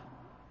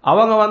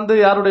 அவங்க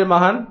யாருடைய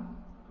மகன்?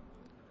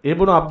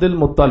 இப்னு அப்துல்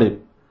முத்தலிப்.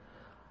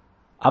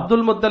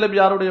 அப்துல் முத்தலிப்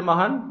யாருடைய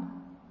மகன்?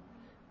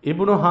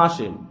 இப்னு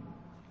ஹாஷிம்.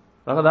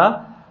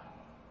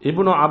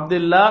 இப்னு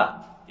அப்துல்லா,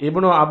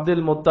 இப்னு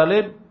அப்துல்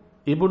முத்தலிப்,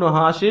 இப்னு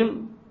ஹாஷிம்,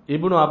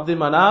 இப்னு அப்தி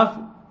மனாஃப்,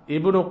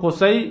 இப்னு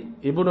குசை,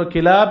 இப்னு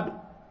கிலாப்,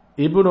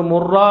 இப்னு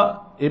முர்ரா,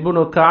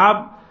 இப்னு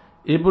காப்,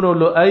 இப்னு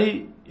லுஐ,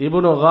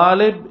 இப்னு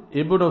காலிப்,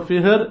 இப்னு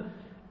ஃபிஹர்,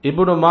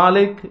 இப்னு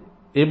மாலிக்,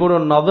 இப்னு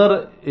நதர்,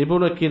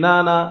 இப்னு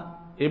கினானா,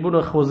 இப்னு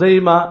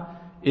ஹுசைமா,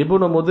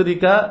 இப்னு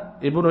முத்ரிகா,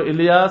 இப்னு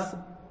இலியாஸ்,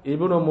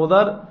 இப்னு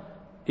முதர்,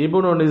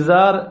 இப்னு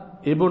நிசார்,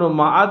 இப்னு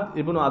மஅத்,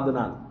 இப்னு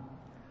அத்னான்.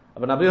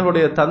 அப்ப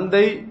நபிகளுடைய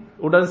தந்தை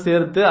உடன்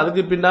சேர்த்து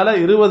அதுக்கு பின்னால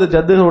 20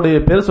 ஜத்துகளுடைய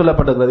பேர்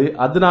சொல்லப்பட்டிருக்கிறது.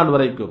 அத்னான்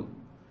வரைக்கும்,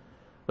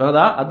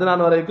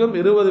 அத்னான் வரைக்கும்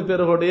 20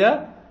 பேர்களுடைய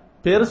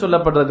பேர்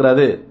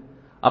சொல்லப்பட்டிருக்கிறது.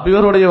 அப்ப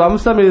இவருடைய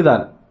வம்சம்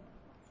இதுதான்.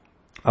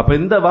 அப்ப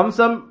இந்த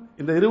வம்சம்,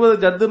 இந்த 20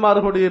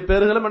 ஜத்துமார்களுடைய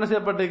பேர்களும் என்ன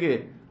செய்யப்பட்டிருக்கு?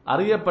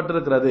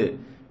 அறியப்பட்டிருக்கிறது.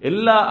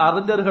 எல்லா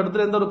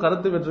அறிஞர்களிடத்துல எந்த ஒரு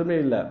கருத்து வேற்றுமை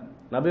இல்ல.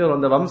 நபியர்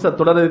அந்த வம்ச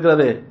தொடர்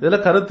இருக்கிறது, இதுல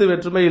கருத்து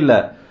வேற்றுமை இல்ல.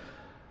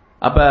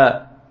 அப்ப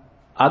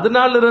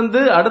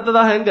அதனாலிருந்து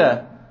அடுத்ததாக எங்க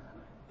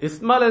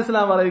இஸ்மாயில்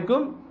அலைஹிஸ்ஸலாம்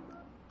வரைக்கும்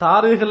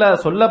தாரீഖ்ல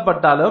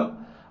சொல்லப்பட்டாலும்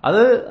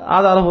அது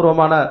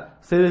ஆதாரபூர்வமான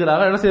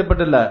செய்திகளாக என்ன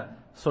செய்யப்பட்டில்ல,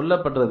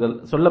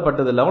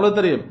 சொல்லப்பட்டதில்லை. உங்களுக்கு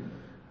தெரியும்,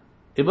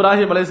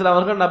 இப்ராஹிம் அலைஹிஸ்ஸலாம்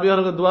அவர்கள்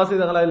நபியர்களுக்கு துஆ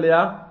செய்தார்களா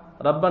இல்லையா?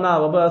 ரப்பனா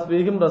வபஅஸ்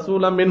ஃபீஹிம்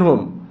ரசூலம்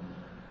மின்ஹும்.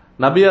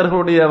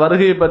 நபியர்களுடைய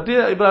வருகையை பற்றி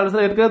இப்ராஹிம்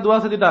அலைஹிஸ்ஸலாம் ஏற்கனவே துஆ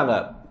செஞ்சிட்டாங்க.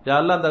 யா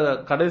அல்லாஹ், அந்த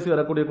கடைசி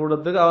வரக்கூடிய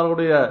கூட்டத்துக்கு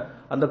அவர்களுடைய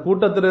அந்த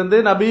கூட்டத்திலிருந்து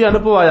நபியை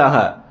அனுப்புவாயாக.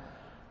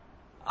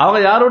 அவங்க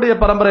யாருடைய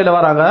பரம்பரையில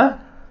வராங்க?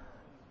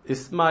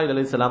 இஸ்மாயில்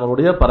அலைஹிஸ்ஸலாம்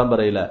அவருடைய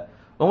பரம்பரையில.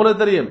 உங்களுக்கு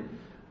தெரியும்,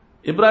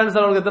 இப்ராஹிம்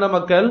அலைஹிஸ்ஸலாம் எத்தனை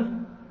மக்கள்?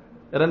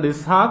 2,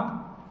 இஸ்ஹாக்,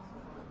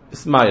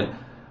 இஸ்மாயில்.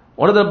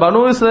 உனது பனு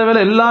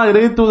இஸ்ரவேல் எல்லா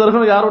இறை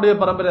தூதர்களும் யாருடைய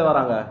பரம்பரையில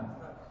வராங்க?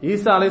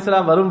 ஈசா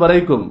அலைஹிஸ்ஸலாம் வரும்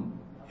வரைக்கும்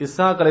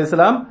இஸ்ஹாக்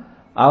அலைஹிஸ்ஸலாம்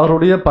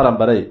அவருடைய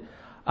பரம்பரை.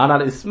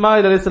 ஆனால்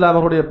இஸ்மாயில் அலைஹிஸ்ஸலாம்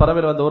அவருடைய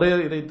பரம்பரையில் வந்த ஒரே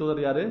இறை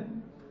தூதர் யாரு?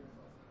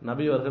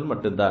 நபி அவர்கள்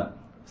மட்டும்தான்.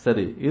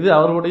 சரி, இது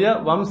அவர்களுடைய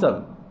வம்சம்.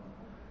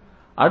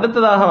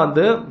 அடுத்ததாக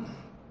வந்து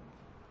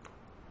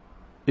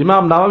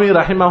இமாம் நவவி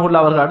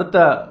ரஹிமஹுல்லா அவர்கள் அடுத்த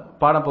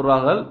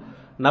பாடப்பொருளார்கள்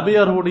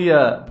நபியர்களுடைய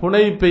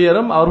புனை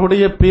பெயரும்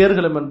அவர்களுடைய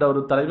பெயர்களும் என்ற ஒரு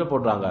தலைப்பை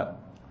போடுறாங்க.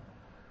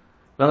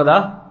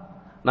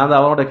 நான்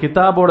அவருடைய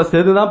கிதாபோட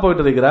சேர்ந்துதான்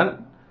போயிட்டு இருக்கிறேன்.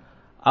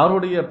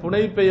 அவருடைய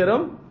புனை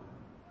பெயரும்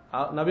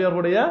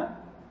நபியர்களுடைய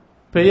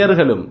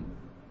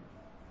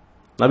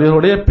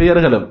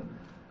பெயர்களும்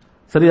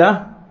சரியா?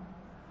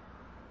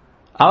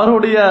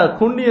 அவர்களுடைய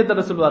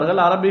குண்ணியத்தை சொல்வார்கள்.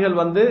 அரபிகள்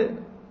வந்து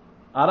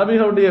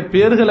அரபிகளுடைய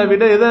பெயர்களை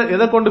விட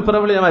எதை கொண்டு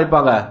பிரபலியம்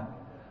வைப்பாங்க?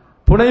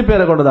 புனை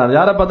பெயரை கொண்டுதான்.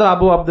 யாரை பார்த்தா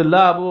அபு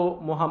அப்துல்லா, அபு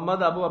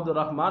முகமது, அபு அப்துல்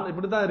ரஹ்மான்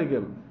இப்படித்தான் இருக்கு.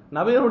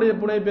 நபியருடைய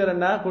புனை பெயர்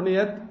என்ன?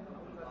 குனியத்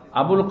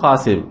அபுல்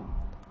காசிம்.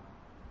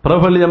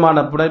 பிரபல்யமான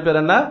புனை பெயர்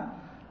என்ன?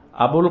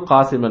 அபுல்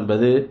காசிம்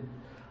என்பது.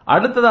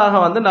 அடுத்ததாக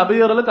வந்து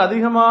நபியர்களுக்கு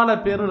அதிகமான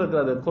பெயர்கள்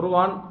இருக்கிறது.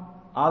 குர்ஆன்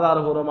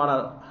ஆதாரபூர்வமான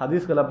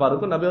ஹதீஸ்களை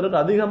பார்க்கும்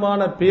நபியர்களுக்கு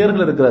அதிகமான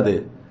பெயர்கள் இருக்கிறது.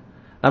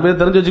 நபியை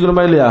தெரிஞ்சு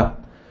வச்சுக்கணுமா இல்லையா?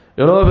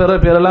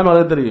 எவ்வளவு பேரெல்லாம்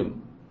எனக்கு தெரியும்.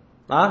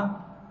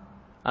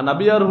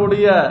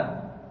 நபியர்களுடைய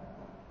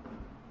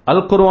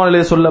அல்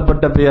குர்ஆனிலே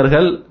சொல்லப்பட்ட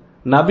பெயர்கள்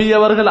நபி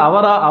அவர்கள்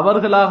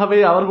அவர்களாகவே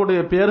அவர்களுடைய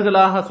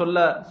பெயர்களாக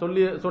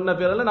சொன்ன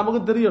பெயர்கள் நமக்கு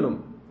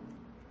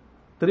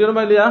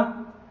தெரியணுமா இல்லையா?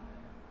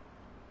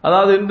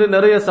 அதாவது இன்று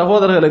நிறைய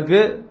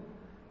சகோதரர்களுக்கு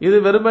இது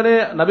வெறுமனே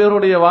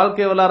நபியர்களுடைய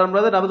வாழ்க்கை வரலாறு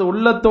என்பது நமது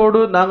உள்ளத்தோடு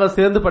நாங்கள்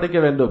சேர்ந்து படிக்க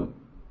வேண்டும்.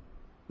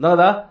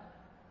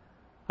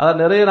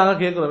 அதான் நிறைய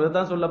நாங்கள் கேட்கிறோம்.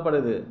 இதுதான்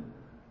சொல்லப்படுது.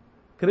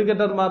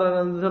 கிரிக்கெட்டர்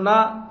மாதிரி சொன்னா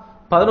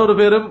 11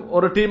 பேரும்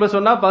ஒரு டீமை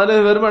சொன்னா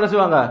 17 பேரும் என்ன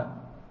செய்வாங்க?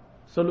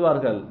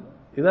 சொல்லுவார்கள்.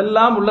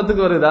 இதெல்லாம்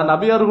உள்ளத்துக்கு வருதா?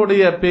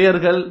 நபியர்களுடைய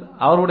பெயர்கள்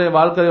அவருடைய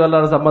வாழ்க்கை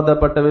வரலாறு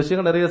சம்பந்தப்பட்ட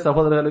விஷயங்கள் நிறைய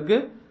சகோதரர்களுக்கு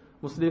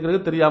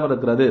முஸ்லீம்களுக்கு தெரியாமல்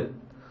இருக்கிறது.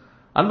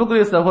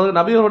 அன்புக்குரிய சகோதரர்,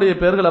 நபியர்களுடைய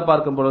பெயர்களை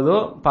பார்க்கும் பொழுதோ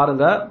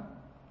பாருங்க,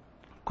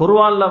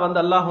 குர்ஆன்ல வந்து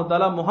அல்லாஹு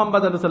தஆலா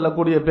முஹம்மது என்று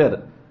சொல்லக்கூடிய பெயர்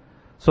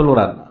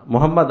சொல்லுறான்.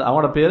 முஹம்மது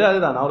அவனோட பேரு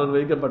அதுதான், அவருக்கு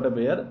வைக்கப்பட்ட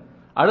பெயர்.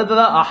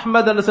 அடுத்ததா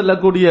அஹ்மத் என்று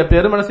சொல்லக்கூடிய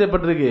பெயரும் என்ன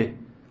செய்யப்பட்டிருக்கு?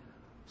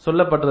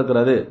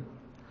 சொல்லப்பட்டிருக்கிறது.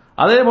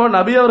 அதே போல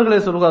நபி அவர்களை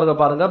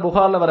சொல்கிறார்கள் பாருங்க,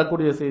 புகார்ல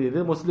வரக்கூடிய செய்தி இது,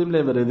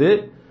 முஸ்லிம்லயும் வருது.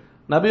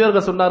 நபி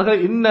அவர்கள் சொன்னார்கள்,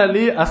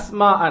 இன்னலி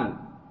அஸ்மாஅன்,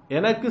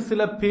 எனக்கு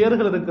சில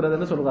பெயர்கள் இருக்கிறது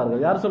என்று சொல்றாங்க.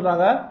 யார்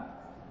சொல்றாங்க?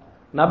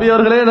 நபி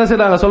அவர்களே என்ன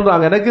செய்றாங்க?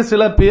 சொல்றாங்க, எனக்கு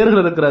சில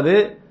பெயர்கள் இருக்கிறது.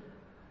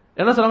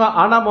 என்ன சொல்றாங்க?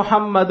 அனா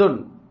முஹம்மதுன்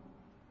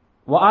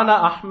வ அனா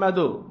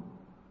அஹ்மது,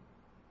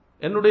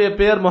 என்னுடைய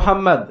பெயர்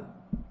முஹம்மத்,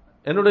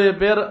 என்னுடைய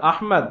பெயர்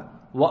அஹ்மத்.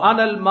 வ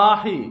அனல்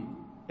மாஹி,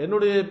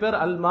 என்னுடைய பெயர்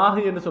அல்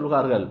மாஹி என்று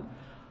சொல்கிறார்கள்.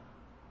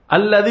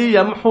 அல்லதி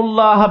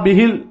யம்ஹுல்லாஹ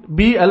பிஹில்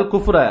பி அல்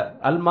குஃப்ர,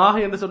 அல் மாஹி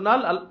என்று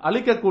சொன்னால்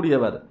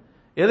அழிக்கக்கூடியவர்.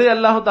 எதை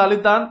அல்லாஹ்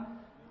அழித்தான்?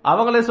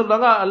 அவங்களே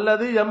சொல்றாங்க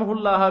அல்லது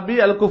யம்ஹுல்லாஹ பி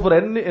அல் குஃப்ர,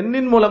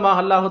 என்னின் மூலமாக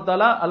அல்லாஹ்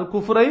தஆலா அல்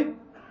குஃப்ரை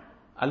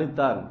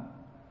அழித்தான்.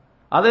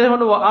 அதே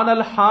போன்று வ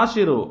அனல்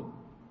ஹாஷிரு,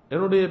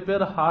 என்னுடைய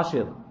பேர்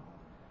ஹாஷிர்.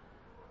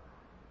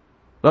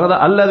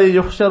 அல்லது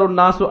யுஹ்ஷரு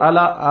நாசு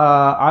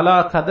அலா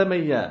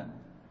கதமைய,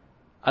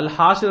 அல்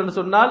ஹாஷிர் என்று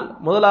சொன்னால்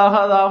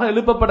முதலாவதாக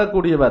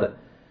எழுப்பப்படக்கூடியவர்.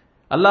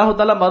 அல்லாஹு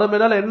தஆலா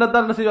மறுமையினால்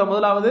என்னத்தான் என்ன செய்வார்?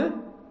 முதலாவது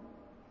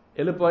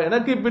எழுப்ப,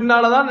 எனக்கு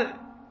பின்னால்தான்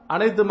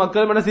அனைத்து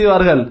மக்களும் என்ன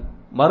செய்வார்கள்?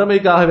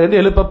 மறுமைக்காக வேண்டி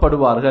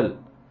எழுப்பப்படுவார்கள்.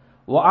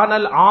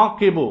 வஅனல்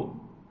ஆகிபு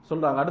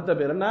சொல்றாங்க. அடுத்த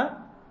பேர் என்ன?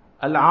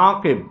 அல்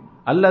ஆகிப்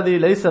அல்லதி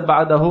லைஸ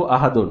பஅதஹு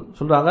அஹதுன்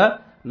சொல்றாங்க,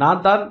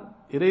 நான் தான்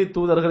இறை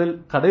தூதர்களில்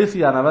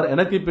கடைசியானவர்,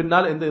 எனக்கு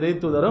பின்னால் எந்த இறை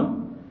தூதரும்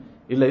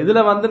இல்லை. இதுல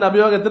வந்து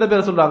நபியாக எத்தனை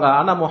பேர் சொல்றாங்க?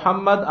 அனா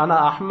முஹம்மத், அனா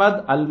அஹ்மத்,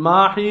 அல்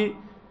மாஹி,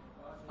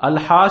 அல்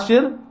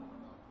ஹாஷிர்,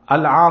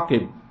 அல்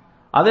ஆகிப்.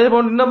 அதே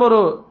போல் இன்னும் ஒரு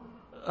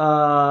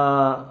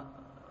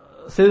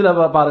செய்தியில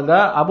பாருங்க,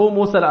 அபு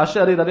மூசல்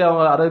அஷ்அரி ரலி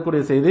அவங்க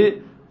அறியக்கூடிய செய்தி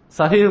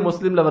சஹீஹ்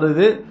முஸ்லிம்ல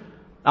வருது.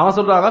 அவங்க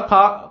சொல்றாங்க,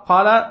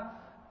 கால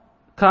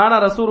கான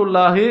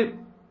ரசூலுல்லாஹி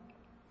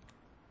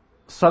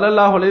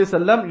ஸல்லல்லாஹு அலைஹி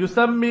வஸல்லம்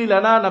யுஸம்மி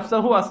லனா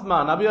நஃப்ஸஹு அஸ்மா,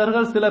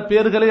 நபியர்கள் சில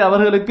பெயர்களை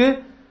அவர்களுக்கு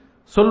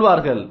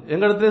சொல்வார்கள்,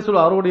 எங்களிடத்திலே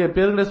சொல்வார், அவருடைய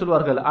பெயர்களை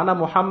சொல்வார்கள். அன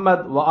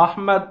முஹம்மத் வ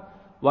அஹ்மத்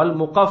வல்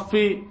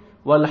முகஃபி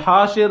வல்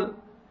ஹாஷிர்,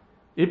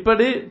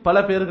 இப்படி பல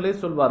பெயர்களை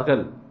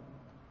சொல்வார்கள்.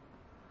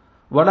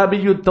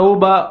 வநபியு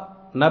தௌபா,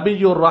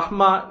 நபியு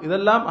ரஹ்மா,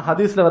 இதெல்லாம்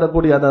ஹதீஸ்ல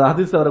வரக்கூடிய அந்த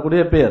ஹதீஸ்ல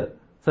வரக்கூடிய பெயர்.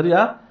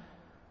 சரியா?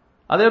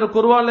 அதே ஒரு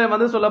குர்ஆன்ல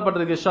வந்து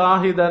சொல்லப்பட்டிருக்கு,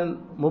 ஷாஹிதன்,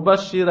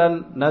 முபஷிரன்,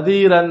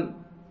 நதீரன்,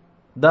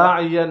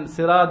 தாஇயன்,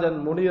 சிராஜன்,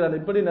 முனீரன்,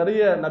 இப்படி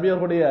நிறைய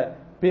நபியர்களுடைய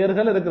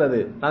பெயர்கள் இருக்கிறது.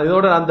 நான்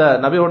இதோட அந்த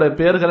நபியோட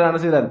பெயர்களை என்ன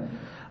செய்றேன்?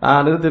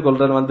 நிறுத்திக்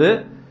கொள்றேன். வந்து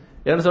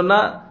என்ன சொன்னா,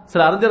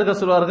 சில அறிஞர்கள்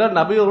சொல்வார்கள்,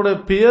 நபியோருடைய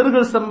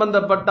பெயர்கள்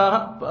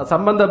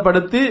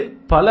சம்பந்தப்படுத்தி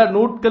பல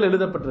நூட்கள்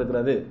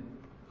எழுதப்பட்டிருக்கிறது,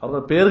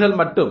 அவர்கள் பெயர்கள்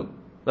மட்டும்.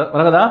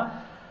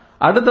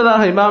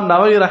 அடுத்ததாக இமாம்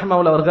நவவி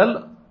ரஹ்மத்துல்லாஹி அவர்கள்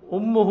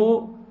உம்முஹு,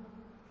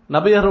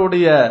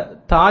 நபியருடைய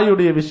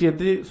தாயுடைய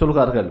விஷயத்தை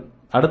சொல்கிறார்கள்.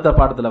 அடுத்த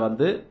பாடத்தில்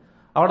வந்து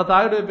அவனோட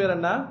தாயுடைய பேர்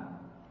என்ன?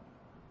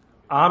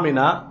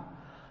 Amina.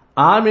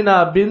 Amina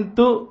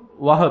bint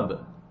Wahb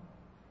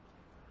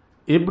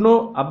ibn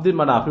Abdi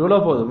Manaf.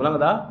 இவ்வளவு போதும்.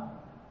 விளங்குதா?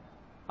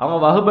 அவங்க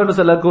வஹப் என்று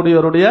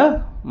சொல்லக்கூடியவருடைய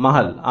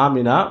மகள்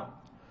ஆமினா.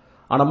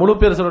 ஆனா முழு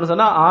பேர் சொல்ல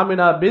சொன்னா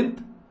Amina bint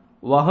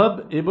Wahb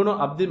ibn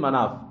Abdi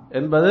Manaf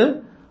என்பது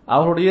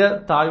அவருடைய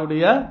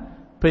தாயுடைய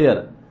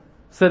பெயர்.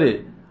 சரி,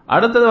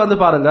 அடுத்தது வந்து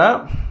பாருங்க,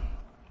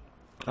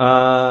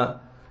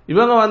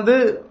 இவங்க வந்து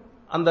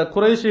அந்த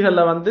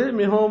குறைஷிகள்ல வந்து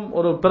மிகவும்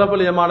ஒரு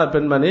பிரபலியமான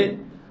பெண்மணி.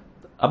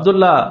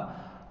 அப்துல்லா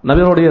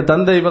நபியுடைய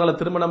தந்தை இவங்களை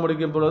திருமணம்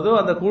முடிக்கும் பொழுது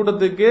அந்த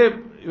கூட்டத்துக்கு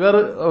இவர்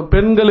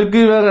பெண்களுக்கு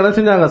இவங்க என்ன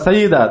செஞ்சாங்க,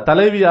 சயீதா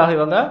தலைவியாக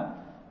இவங்க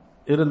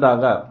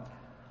இருந்தாங்க.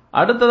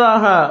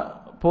 அடுத்ததாக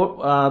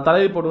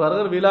தலைவி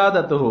போடுவார்கள்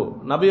விலாதத்துஹு,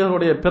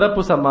 நபியர்களுடைய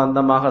பிறப்பு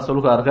சம்பந்தமாக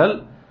சொல்கிறார்கள்.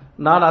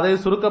 நான் அதை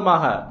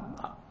சுருக்கமாக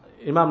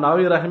இமாம்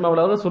நவவி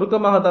ரஹிமஹுல்லாஹ் அவர்கள்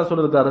சுருக்கமாக தான்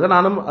சொல்லியிருக்கார்கள்,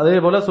 நானும் அதே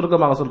போல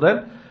சுருக்கமாக சொல்றேன்.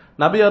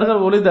 நபி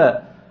அவர்கள் ஒளித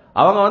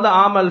அவங்க வந்து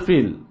ஆமல்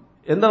ஃபீல்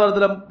எந்த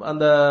வருடத்துல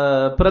அந்த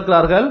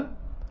பிறக்கிறார்கள்,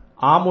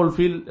 ஆமுல்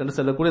ஃபீல் என்று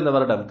சொல்லக்கூடிய இந்த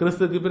வருடம்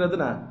கிறிஸ்துக்கு பின்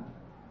எத்தனை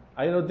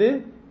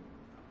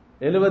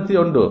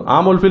 571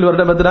 ஆமுல் ஃபீல்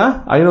வருடம் எத்தனை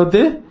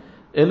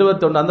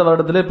 571 அந்த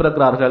வருடத்திலே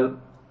பிறக்கிறார்கள்.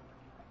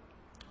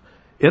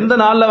 எந்த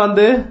நாள்ல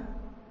வந்து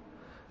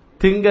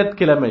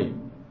திங்கட்கிழமை.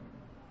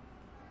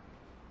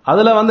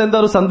 அதுல வந்து எந்த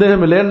ஒரு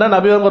சந்தேகம் இல்லை. ஏன்னா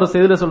நபி அவங்க ஒரு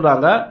செய்தியில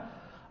சொல்றாங்க,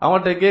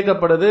 அவங்கள்ட்ட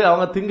கேட்கப்படுது,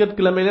 அவங்க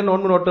திங்கட்கிழமையிலே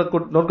நோன்பு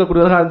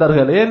நோக்கக்கூடியவர்கள்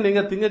இருந்தார்கள். ஏன்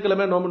நீங்க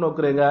திங்கட்கிழமை நோன்பு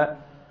நோக்குறீங்க?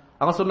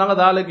 அவங்க சொன்னாங்க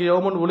தாலைக்கு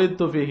யோமுன்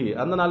உலித்து ஃபீஹி,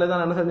 அந்த நாளே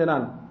தான் என்ன செஞ்சேன்,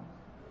 நான்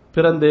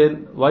பிறந்தேன்.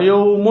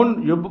 வயோமுன்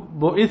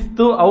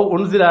புஇஸ்து அவ்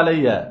உன்சில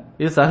அலைய,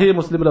 இது சஹீஹ்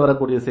முஸ்லிம்ல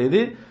வரக்கூடிய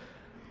செய்தி.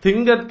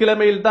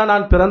 திங்கட்கிழமையில் தான்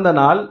நான் பிறந்த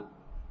நாள்,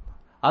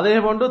 அதே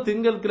போன்று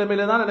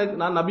திங்கட்கிழமையில தான்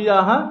நான்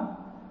நபியாக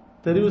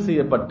தெரிவு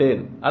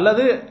செய்யப்பட்டேன்.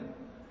 அல்லது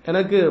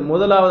எனக்கு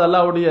முதலாவது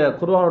அல்லாஹ்வுடைய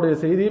குர்ஆனுடைய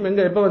செய்தியும்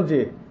எங்க எப்ப வந்துச்சு,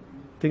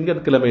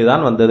 திங்கட்கிழமை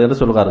தான் வந்தது என்று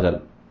சொல்கிறார்கள்.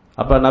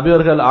 அப்ப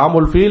நபியவர்கள்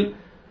ஆமுல் ஃபீல்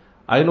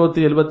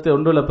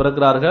 571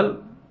 பிறக்கிறார்கள்,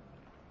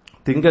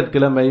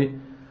 திங்கட்கிழமை.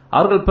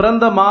 அவர்கள்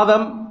பிறந்த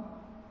மாதம்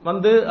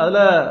வந்து அதுல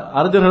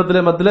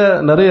அறிஞர்களிடத்திலே மத்தியில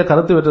நிறைய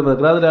கருத்து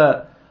பெற்றிருக்கிறார். அதுல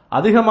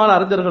அதிகமான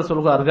அறிஞர்கள்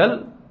சொல்கிறார்கள்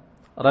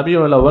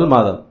ரபியுல் அவ்வல்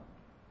மாதம்,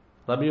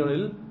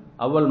 ரபியுல்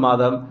அவ்வல்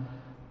மாதம்.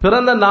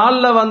 பிறந்த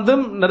நாள்ல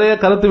வந்தும் நிறைய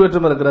கருத்து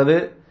வேற்றுமை இருக்கிறது.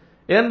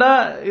 ஏண்டா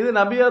இது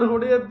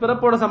நபியர்களுடைய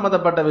பிறப்போட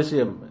சம்பந்தப்பட்ட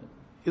விஷயம்.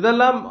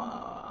 இதெல்லாம்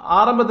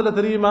ஆரம்பத்தில்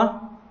தெரியுமா?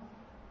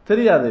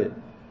 தெரியாது.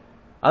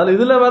 அதுல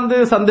இதுல வந்து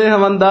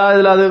சந்தேகம் வந்தா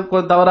இதுல அது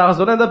தவறாக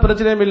சொன்ன எந்த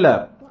பிரச்சனையும் இல்ல.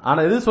 ஆனா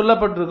எது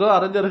சொல்லப்பட்டிருக்கோ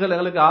அறிஞர்கள்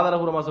எங்களுக்கு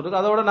ஆதாரபூர்வமா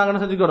சொல்லிருக்கோ அதோட நாங்க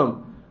என்ன செஞ்சுக்கணும்,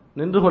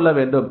 நின்று கொள்ள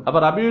வேண்டும். அப்ப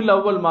ரபியுல்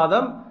அவ்வல்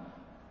மாதம்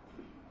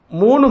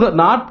 3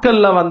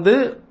 நாட்கள்ல வந்து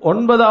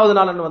 9வது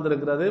நாள்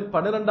வந்திருக்கிறது,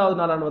 12வது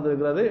நாள்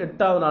வந்திருக்கிறது,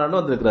 8வது நாள்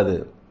வந்திருக்கிறது.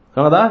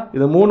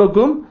 இது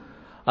 3க்கும்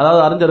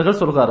அதாவது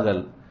அறிஞர்கள்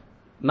சொல்கிறார்கள்.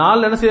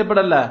 நாள் என்ன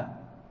செய்யப்படல,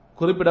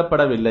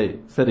 குறிப்பிடப்படவில்லை.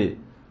 சரி,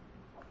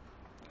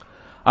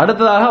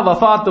 அடுத்ததாக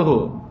வஃபாத்துஹு,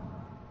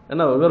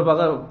 என்ன இவர்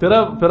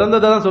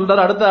பிறந்ததான்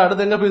சொல்றாரு,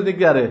 அடுத்த எங்க போய்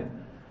நிற்காரு.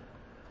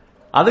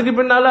 அதுக்கு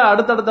பின்னால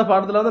அடுத்தடுத்த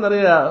பாடத்துல வந்து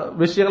நிறைய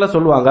விஷயங்களை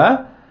சொல்லுவாங்க.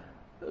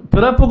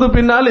 பிறப்புக்கு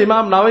பின்னால்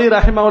இமாம் நவவி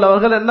ரஹிமஹுல்லாஹ்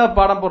அவர்கள் என்ன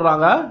பாடம்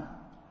போடுறாங்க,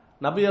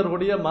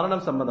 நபியர்களுடைய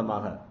மரணம்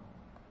சம்பந்தமாக.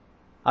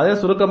 அதே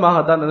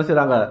சுருக்கமாகத்தான் என்ன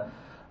செய்றாங்க,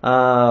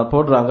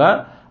 போடுறாங்க.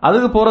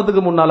 அதுக்கு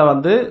போறதுக்கு முன்னால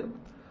வந்து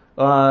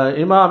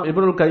இமாம்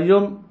இப்னுல்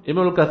கையூம்,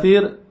 இப்னுல்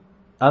கசீர்,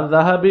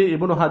 அல்-தஹபி,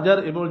 இப்னு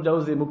ஹஜர், இப்னுல்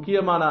ஜவுசி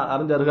முக்கியமான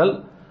அறிஞர்கள்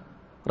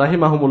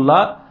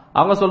ரஹிமஹுமுல்லாஹ்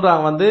அவங்க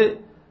சொல்றாங்க வந்து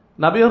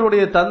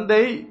நபியர்களுடைய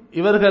தந்தை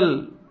இவர்கள்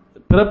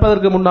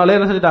பிறப்பதற்கு முன்னாலே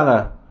என்ன செஞ்சிட்டாங்க,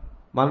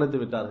 மரணித்து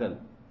விட்டார்கள்.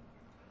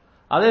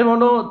 அதே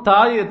போன்று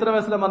தாய் எத்தனை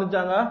வயசுல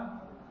மரணிச்சாங்க,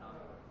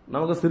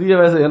 நமக்கு சிறிய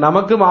வயசு,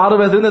 நமக்கும் 6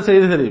 வயசுல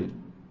செய்தி தெரியும்.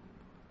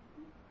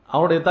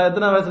 அவருடைய தாய்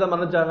எத்தனை வயசுல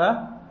மரணிச்சாங்க,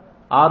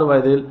 6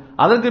 வயதில்.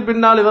 அதற்கு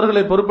பின்னால்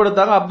இவர்களை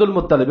பொறுப்பெடுத்தாங்க அப்துல்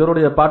முத்தலிப்,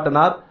 இவருடைய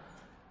பாட்டனார்.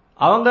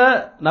 அவங்க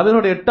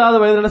நபிகளுடைய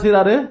 8வது வயதில் என்ன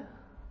செய்யறாரு,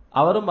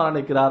 அவரும்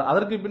மரணிக்கிறார்.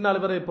 அதற்கு பின்னால்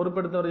இவரை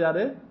பொறுப்பெடுத்தவர்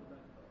யாரு,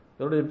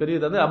 இவருடைய பெரிய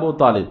தந்தை அபூ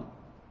தாலிப்,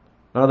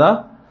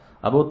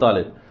 அபூ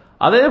தாலிப்.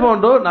 அதே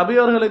போன்று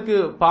நபியவர்களுக்கு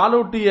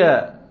பாலூட்டிய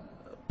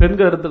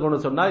பெண்கள் எடுத்துக்கொண்டு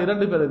சொன்னா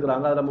 2 பேர்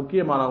இருக்கிறாங்க. அதுல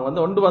முக்கியமானவங்க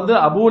வந்து ஒன்று வந்து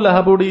அபூ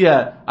லஹபுடைய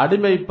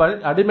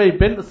அடிமை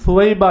பெண்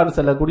சுவைபான்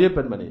செல்லக்கூடிய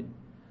பெண்மணி.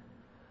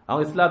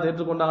 அவங்க இஸ்லாத்தை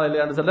ஏற்றுக்கொண்டாங்க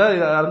இல்லையான்னு சொல்ல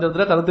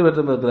அறிஞர்ல கருத்து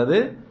வேற்றுமை இருக்கிறது.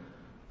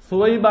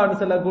 சுவைபான்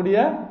செல்லக்கூடிய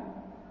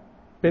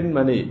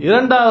பெண்மணி.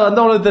 2வது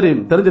வந்து உங்களுக்கு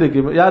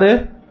தெரிஞ்சிருக்கும் யாரு,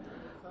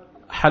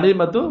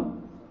 ஹலீமத்து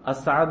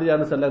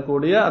அஸ்ஸாதியான்னு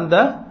சொல்லக்கூடிய அந்த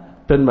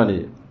பெண்மணி.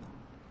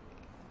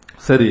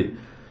 சரி,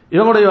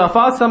 இவங்களுடைய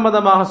வஃபாத்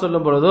சம்பந்தமாக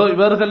சொல்லும் பொழுது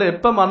இவர்கள்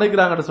எப்ப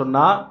மரணிக்கிறாங்கன்னு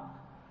சொன்னா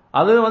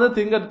அது வந்து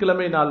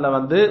திங்கட்கிழமை நாள்ல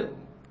வந்து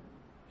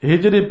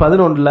ஹிஜ்ரி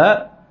 11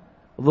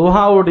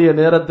 துஹாவுடைய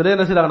நேரத்திலே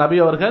என்ன செய்றாங்க, நபி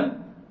அவர்கள்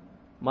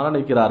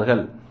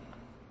மரணிக்கிறார்கள்.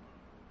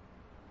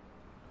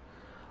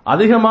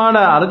 அதிகமான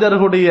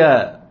அறிஞர்களுடைய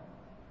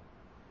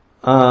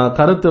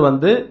கருத்து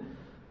வந்து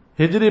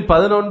ஹிஜ்ரி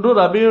 11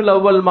 ரபியுல்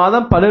அவ்வல்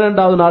மாதம்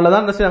 12வது நாள்ல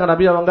தான் என்ன செய்றாங்க,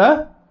 நபி அவங்க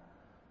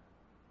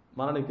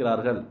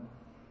மரணிக்கிறார்கள்.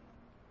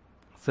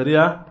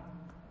 சரியா?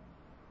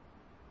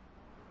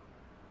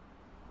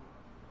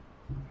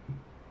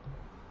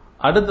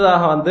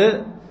 அடுத்ததாக வந்து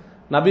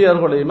நபி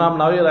அவர்கள் இமாம்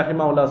நவவி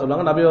ரஹிமஹுல்லாஹ்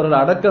சொல்லுவாங்க, நபி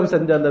அவர்கள் அடக்கம்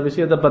செஞ்ச அந்த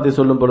விஷயத்தை பத்தி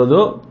சொல்லும் பொழுது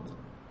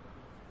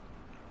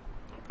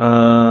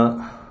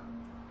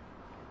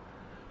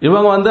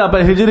இவங்க வந்து அப்ப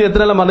ஹிஜ்ரி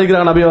எத்தனை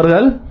மரணிக்கிறாங்க நபி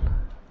அவர்கள்,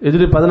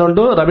 ஹிஜ்ரி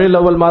 11 ரபியுல்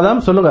அவ்வல்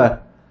மாதம் சொல்லுங்க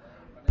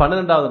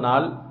 12வது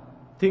நாள்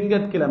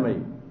திங்கட்கிழமை.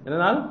 என்ன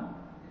நாள்,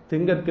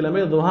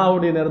 திங்கட்கிழமை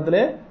துஹாவுடைய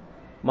நேரத்திலே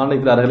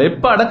மரணிக்கிறார்கள்.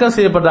 எப்ப அடக்கம்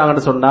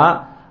செய்யப்பட்டாங்கன்னு சொன்னா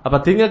அப்ப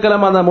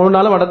திங்கக்கிழமை அந்த முழு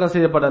நாளும் அடக்கம்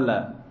செய்யப்படல.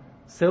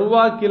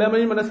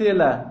 செவ்வாய்க்கிழமையும் என்ன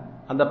செய்யல,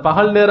 அந்த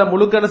பகல் நேரம்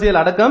முழுக்க என்ன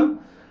செய்யல, அடக்கம்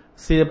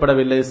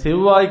செய்யப்படவில்லை.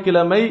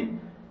 செவ்வாய்க்கிழமை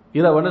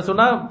இரவு என்ன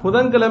சொன்னா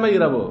புதன்கிழமை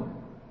இரவு,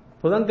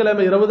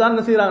 புதன்கிழமை இரவு தான்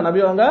என்ன செய்யறாங்க, நபி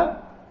அவங்க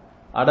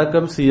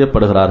அடக்கம்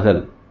செய்யப்படுகிறார்கள்.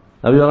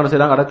 நபி அவங்க என்ன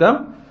செய்யறாங்க, அடக்கம்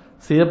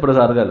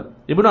செய்யப்படுகிறார்கள்.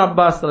 இப்னு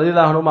அப்பாஸ்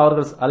ரலியல்லாஹு அன்ஹு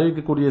அவர்கள்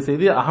அறிவிக்கக்கூடிய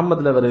செய்தி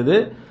அஹ்மதுல வருது.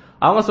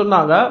 அவங்க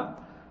சொன்னாங்க,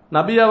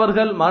 நபி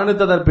அவர்கள்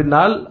மரணித்ததன்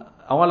பின்னால்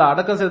அவங்கள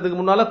அடக்கம் செய்யறதுக்கு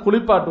முன்னால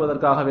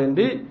குளிப்பாட்டுவதற்காக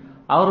வேண்டி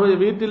அவருடைய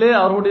வீட்டிலே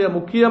அவருடைய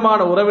முக்கியமான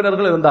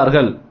உறவினர்கள்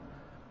இருந்தார்கள்.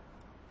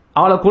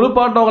 அவங்கள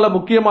குளிப்பாட்டவங்கள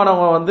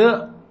முக்கியமானவங்க வந்து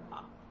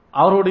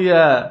அவருடைய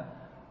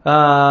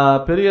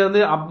பெரிய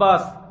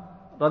அப்பாஸ்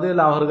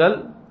ரலியல்லாஹு அவர்கள்,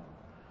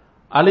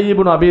 Ali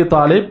ibn Abi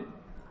Talib,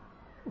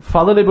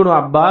 Fadl ibn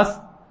Abbas,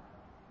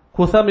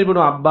 Qusam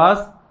ibn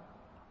Abbas,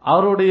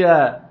 அவருடைய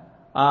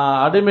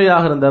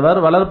அடிமையாக இருந்தவர்,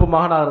 வளர்ப்பு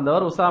மகனாக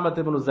இருந்தவர் உசாமத்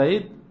இப்னு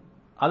ஸைத்,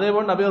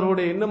 அதேபோல் நபி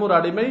அவர்களுடைய இன்னும் ஒரு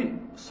அடிமை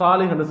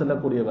சாலிஹ் என்று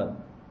சொல்லக்கூடியவர்.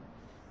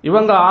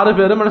 இவங்க 6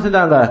 பேரும் என்ன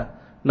செஞ்சாங்க,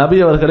 நபி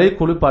அவர்களை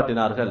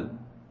குளிப்பாட்டினார்கள்.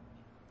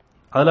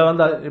 அதுல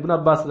வந்து இப்னு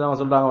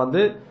அப்பாஸ் சொல்றாங்க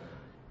வந்து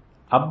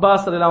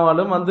அப்பாஸ்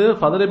ரலியல்லாஹு வந்து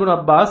Fadl ibn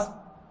Abbas,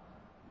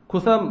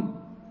 Qusam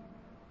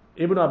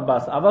ibn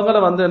Abbas அவங்கள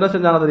வந்து என்ன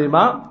செஞ்சாங்க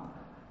தெரியுமா,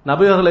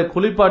 நபி அவர்களை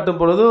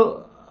குளிப்பாட்டும் பொழுது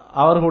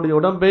அவர்களுடைய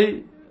உடம்பை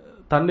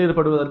தண்ணீர்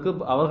படுவதற்கு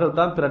அவர்கள்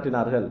தான்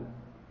திரட்டினார்கள்.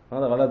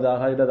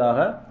 வலதாக இடதாக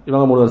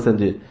இவங்க முழுவர்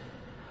செஞ்சு,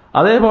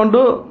 அதே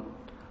போன்று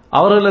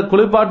அவர்களை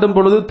குளிப்பாட்டும்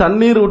பொழுது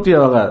தண்ணீர்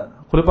ஊற்றியவங்க,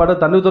 குளிப்பாட்ட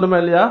தண்ணீர் தருமா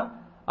இல்லையா,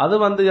 அது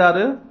வந்து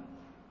யாரு,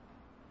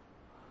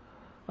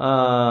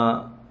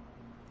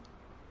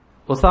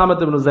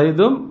 உசாமத் இப்னு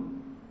ஸைதும்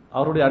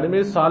அவருடைய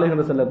அடிமை சாலிஹ்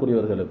என்று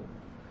சொல்லக்கூடியவர்களும்.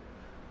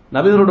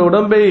 நபிகளுடைய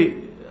உடம்பை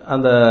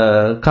அந்த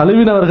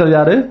கழுவினவர்கள்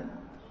யாரு,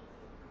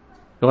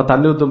 இவங்க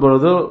தண்ணி ஊற்றும்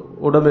பொழுது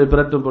உடம்பை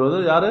பிரட்டும் பொழுது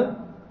யாரு,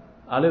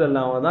 அலி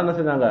ரலியல்லாஹு அன்ஹு தான் என்ன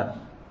செஞ்சாங்க,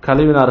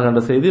 கழுவினார்கள்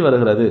என்ற செய்தி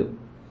வருகிறது.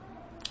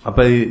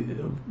 அப்ப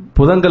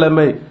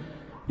புதன்கிழமை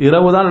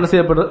இரவு தான்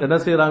என்ன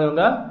செய்யறாங்க,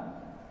 இவங்க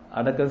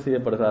அடக்கம்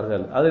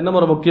செய்யப்படுகிறார்கள். அது இன்னும்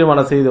ஒரு முக்கியமான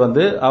செய்தி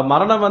வந்து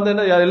மரணம் வந்து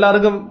என்ன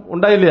எல்லாருக்கும்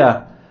உண்டா இல்லையா.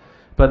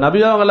 இப்ப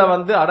நபியவங்களை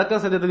வந்து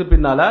அடக்கம் செஞ்சதுக்கு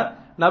பின்னால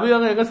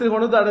நபியவங்க எங்க செய்து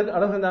கொண்டு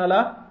அடக்கம் செஞ்சாங்களா,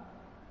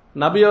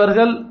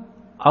 நபியவர்கள்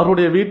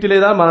அவருடைய வீட்டிலே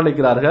தான்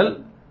மரணிக்கிறார்கள்.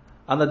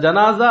 அந்த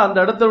ஜனாசா அந்த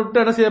இடத்தை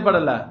விட்டு என்ன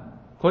செய்யப்படல,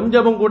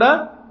 கொஞ்சமும் கூட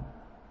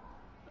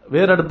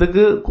வேற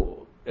இடத்துக்கு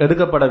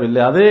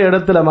எடுக்கப்படவில்லை. அதே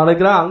இடத்துல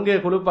மறைக்கிறாங்க, அங்கே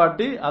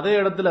குளிப்பாட்டி அதே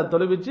இடத்துல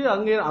தொழுவிச்சு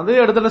அங்கே அதே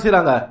இடத்துல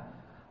செய்யறாங்க,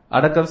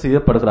 அடக்கம்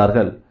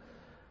செய்யப்படுகிறார்கள்.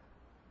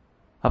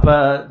 அப்ப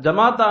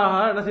ஜமாத்தாக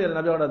என்ன செய்யற,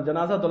 நபியோட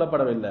ஜனாசா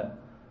தொழப்படவில்லை.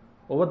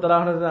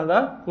 ஒவ்வொருத்தராக என்ன செஞ்சாங்க,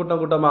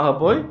 கூட்டம் கூட்டமாக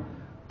போய்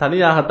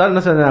தனியாகத்தான்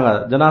என்ன செஞ்சாங்க,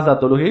 ஜனாசா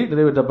தொழுகை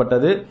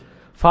நிறைவேற்றப்பட்டது.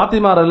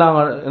 ஃபாத்திமா எல்லாம்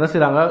என்ன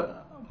செய்யறாங்க,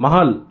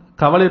 மகள்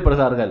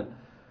கவலைப்படுகிறார்கள்.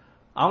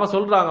 அவங்க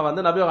சொல்றாங்க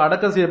வந்து நபி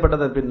அடக்கம்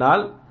செய்யப்பட்டதன்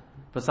பின்னால்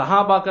இப்ப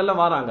சஹாபாக்கள்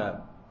வராங்க,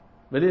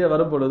 வெளியே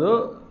வரும் பொழுது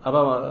அப்ப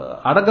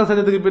அடக்கம்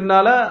செஞ்சதுக்கு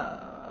பின்னால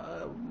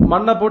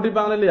மண்ணை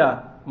போட்டிப்பாங்க இல்லையா,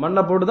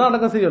 மண்ணை போட்டுதான்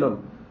அடக்கம் செய்யணும்.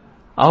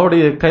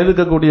 அவருடைய கையில்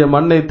இருக்கக்கூடிய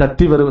மண்ணை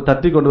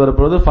தட்டி கொண்டு வரும்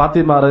பொழுது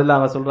ஃபாத்திமா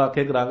ரலியல்லாஹு சொல்றா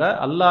கேட்கிறாங்க,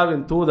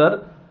 அல்லாஹ்வின் தூதர்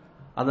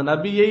அந்த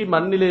நபியை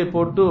மண்ணிலே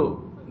போட்டு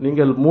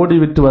நீங்கள் மூடி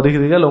விட்டு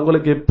வருகிறீர்கள்,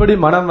 உங்களுக்கு எப்படி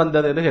மனம்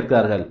வந்தது என்று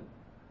கேட்கிறார்கள்.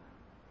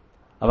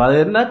 அப்ப அது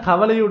என்ன,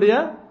 கவலையுடைய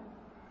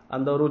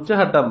அந்த ஒரு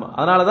உச்சகட்டம்.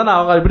 அதனாலதான்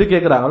அவங்க இப்படி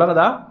கேட்கிறாங்க,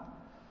 அவ்வளவுதா.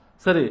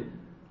 சரி,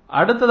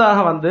 அடுத்ததாக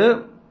வந்து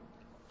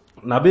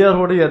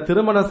நபியர்களுடைய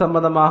திருமண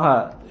சம்பந்தமாக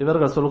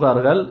இவர்கள்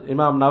சொல்கிறார்கள்.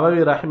 இமாம்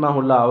நவவி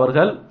ரஹிமஹுல்லா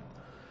அவர்கள்,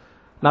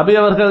 நபி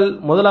அவர்கள்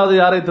முதலாவது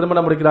யாரை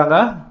திருமணம் முடிக்கிறாங்க,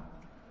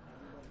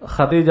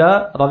 ஹதீஜா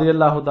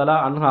ரலியல்லாஹு தஆலா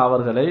அன்ஹா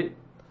அவர்களை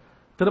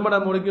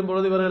திருமணம் முடிக்கும்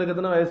பொழுது இவர்களுக்கு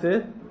எத்தனை வயசு,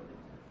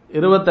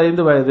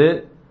 25 வயது.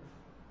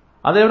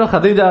 அதே போல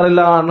ஹதீஜா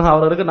ரலியல்லாஹு அன்ஹா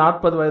அவர்களுக்கு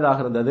 40 வயதாக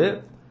இருந்தது.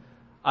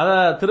 அத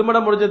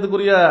திருமணம்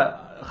முடிச்சதுக்குரிய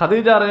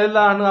ஹதீஜா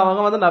ரலியல்லாஹு அன்ஹா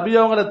அவங்க வந்து நபி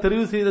அவங்களை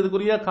தெரிவு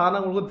செய்ததுக்குரிய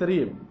காரணம் உங்களுக்கு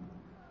தெரியும்.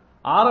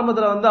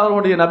 ஆரம்பத்தில் வந்து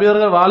அவர்களுடைய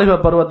நபியவர்கள் வாலிப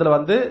பருவத்தில்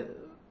வந்து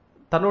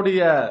தன்னுடைய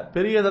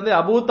பெரிய தந்தை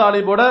அபூ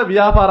தாலிபோட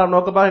வியாபாரம்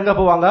நோக்கமாக எங்க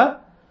போவாங்க,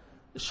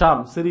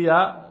 ஷாம், சிரியா,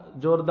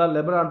 ஜோர்தான்,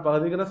 லெபனான்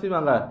பகுதிக்கு என்ன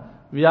செய்வாங்க,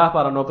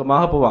 வியாபார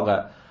நோக்கமாக போவாங்க.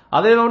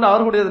 அதே போல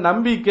அவர்களுடைய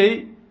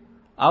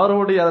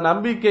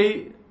நம்பிக்கை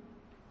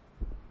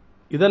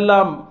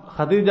இதெல்லாம்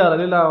ஹதீஜா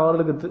ரலியல்லாஹு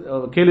அவர்களுக்கு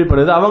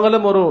கேள்விப்படுது.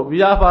 அவங்களும் ஒரு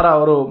வியாபார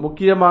ஒரு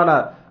முக்கியமான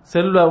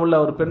செல்வ உள்ள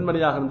ஒரு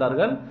பெண்மணியாக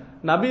இருந்தார்கள்.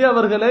 நபி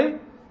அவர்களை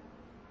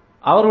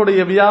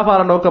அவர்களுடைய வியாபார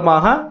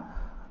நோக்கமாக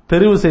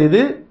தெரிவு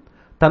செய்து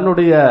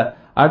தன்னுடைய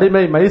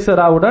அடிமை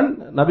மைசராவுடன்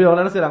நபி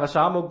அவர்கள் என்ன செய்யறாங்க,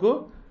 ஷாமுக்கு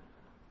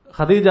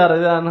ஹதீஜா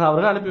ரலியல்லாஹு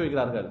அவர்கள் அனுப்பி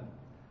வைக்கிறார்கள்.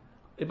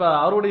 இப்ப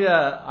அவருடைய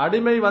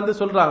அடிமை வந்து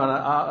சொல்றாங்க,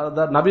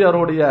 நபி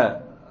அவருடைய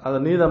அந்த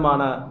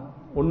நீதமான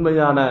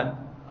உண்மையான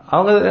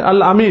அவங்க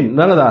அல் அமீன்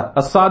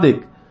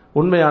அஸ்ஸாதிக்,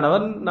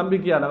 உண்மையானவர்,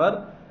 நம்பிக்கையானவர்.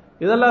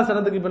 இதெல்லாம்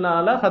சிறந்துக்கு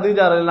பின்னால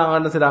ஹதீஜா ரலியல்லாஹு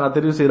என்ன செய்யறாங்க,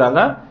 தெரிவு செய்யறாங்க,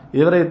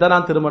 இவரை தான்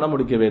நான் திருமணம்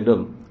முடிக்க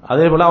வேண்டும்.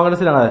 அதே போல அவங்க என்ன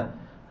செய்யறாங்க,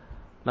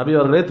 நபி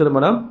அவர்களே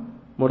திருமணம்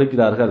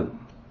முடிக்கிறார்கள்.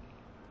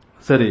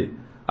 சரி,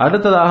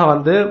 அடுத்ததாக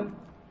வந்து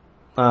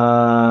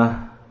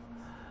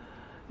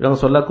இவங்க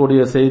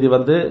சொல்லக்கூடிய செய்தி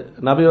வந்து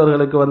நபி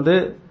அவர்களுக்கு வந்து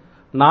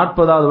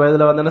 40வது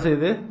வயதுல வந்து என்ன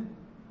செய்து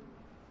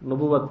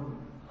நபுவத்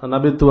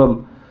நபித்துவம்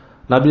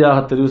நபியாக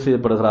தெரிவு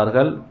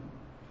செய்யப்படுகிறார்கள்.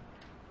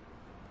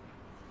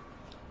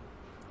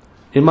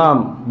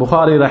 இமாம்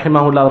புகாரி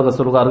ரஹிமஹுல்லா அவர்கள்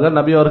சொல்கிறார்கள்,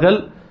 நபி அவர்கள்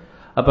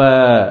அப்ப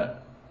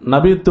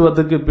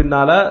நபித்துவத்துக்கு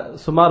பின்னால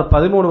சுமார்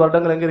 13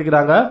 வருடங்கள் எங்க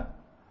இருக்கிறாங்க?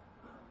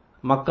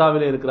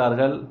 மக்காவிலே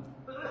இருக்கிறார்கள்.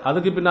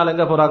 அதுக்கு பின்னால்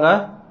எங்க போறாங்க?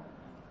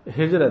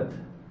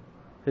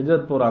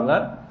 ஹிஜ்ரத் போறாங்க.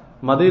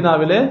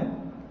 மதீனாவிலே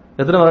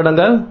எத்தனை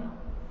வருடங்கள்?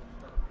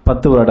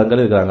 10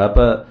 வருடங்கள் இருக்கிறாங்க.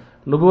 அப்ப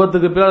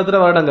நுபுவத்துக்கு பின்னால்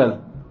எத்தனை வருடங்கள்?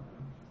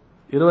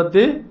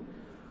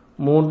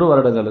 23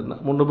 வருடங்கள்.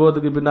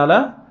 நுபுவத்துக்கு பின்னால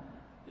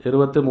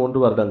 23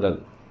 வருடங்கள்.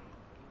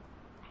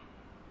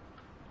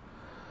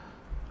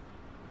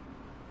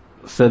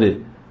 சரி,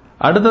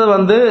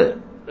 அடுத்தது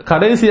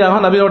கடைசியாக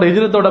நபியோட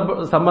ஹிஜ்ரத்தோட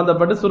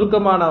சம்பந்தப்பட்டு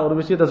சுருக்கமான ஒரு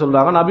விஷயத்தை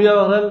சொல்றாங்க. நபி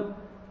அவர்கள்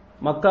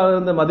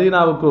மக்காவிலிருந்து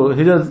மதீனாவுக்கு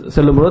ஹிஜ்ரத்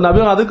செல்லும்போது நபி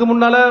அதுக்கு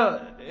முன்னால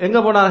எங்க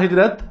போனாங்க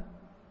ஹிஜ்ரத்?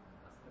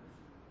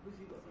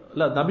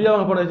 இல்ல, நபி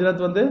அவங்க போன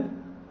ஹிஜ்ரத்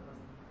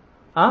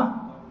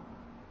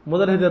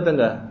முதல் ஹிஜ்ரத்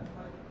எங்க?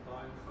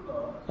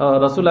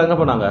 ரசூல் எங்க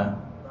போனாங்க?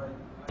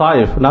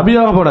 தாயிஃப். நபி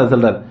அவங்க போனாங்க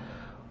சொல்றார்.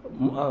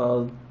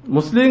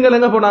 முஸ்லீம்கள்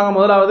எங்க போனாங்க?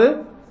 முதலாவது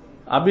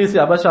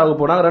அபஷாவுக்கு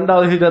போனாங்க.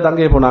 இரண்டாவது ஹிஜ்ரத்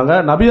அங்கே போனாங்க.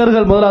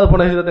 நபியர்கள் முதலாவது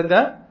போன ஹிஜ்ரத் எங்க?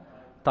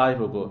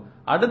 தாயிஃபுக்கு.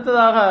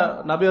 அடுத்ததாக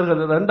நபியர்கள்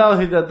இரண்டாவது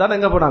ஹிஜ்ரத் தான்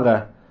எங்க போனாங்க?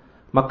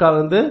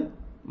 மக்காவிலிருந்து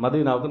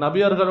மதீனாவுக்கு.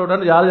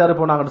 நபியர்களுடன் யார் யாரு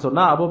போனாங்கன்னு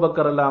சொன்னா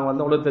அபூபக்கர் எல்லாம்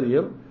உங்களுக்கு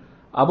தெரியும்.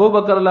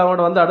 அபூபக்கர்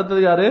எல்லாம்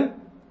அடுத்தது யாரு?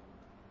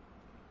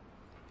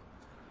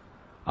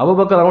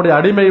 அபூபக்கர் அவருடைய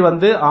அடிமை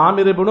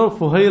ஆமிர் இப்னு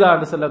ஃபுஹைரா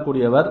என்று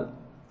சொல்லக்கூடியவர்.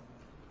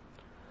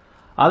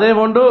 அதே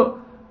போன்று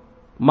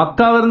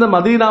மக்காவிலிருந்து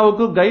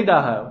மதீனாவுக்கு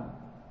கைடாக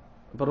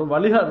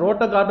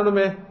ரோட்டை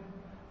காட்டணுமே,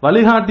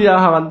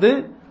 வழிகாட்டியாக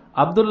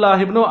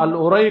அப்துல்லாஹ் இப்னு அல்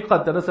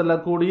உரைகத் என்று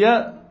சொல்லக்கூடிய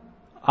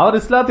அவர்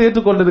இஸ்லாத்தை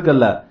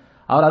ஏற்றுக்கொண்டிருக்கல,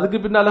 அவர் அதுக்கு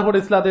பின்னால கூட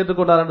இஸ்லாத்தை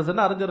ஏற்றுக்கொண்டார் என்று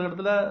சொன்ன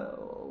அறிஞர்களிடத்துல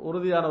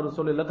உறுதியான ஒரு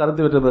சொல்லில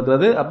கருத்து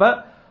விட்டிருக்கிறது. அப்ப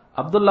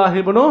அப்துல்லாஹ்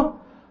இப்னு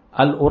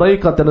அல்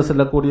உரைகத் என்று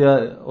சொல்லக்கூடிய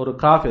ஒரு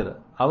காஃபிர்,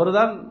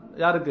 அவர்தான்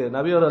யாருக்கு?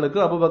 நபி அவர்களுக்கு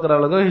அபூபக்கர்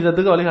அவர்களுக்கு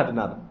ஹிஜ்ரத்துக்கு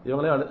வழிகாட்டினார்.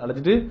 இவங்களே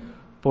அழைச்சிட்டு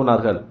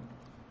போனார்கள்.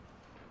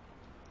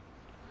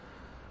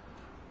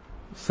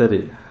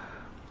 சரி,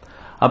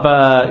 அப்ப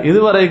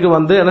இதுவரைக்கு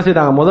என்ன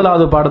செய்தாங்க?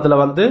 முதலாவது பாடத்துல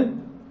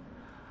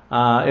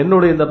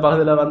என்னுடைய இந்த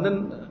பகுதியில்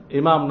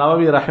இமாம்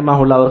நவவி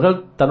ரஹிமஹுல்லா அவர்கள்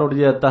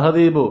தன்னுடைய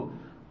தஹதீபு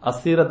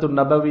அஸ்ஸீரத்து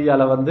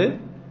நபவியால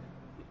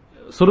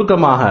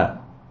சுருக்கமாக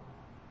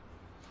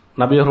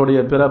நபியர்களுடைய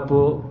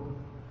பிறப்பு,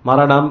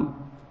 மரணம்,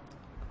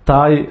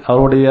 தாய்,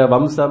 அவருடைய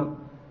வம்சம்,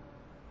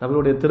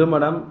 நபியுடைய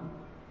திருமணம்,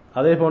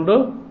 அதே போன்று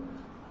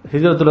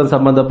ஹிஜ்ரத்துடன்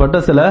சம்பந்தப்பட்ட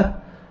சில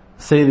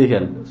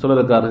செய்திகள்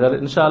சொல்லிருக்கார்கள்.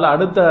 இன்ஷா அல்லாஹ்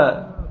அடுத்த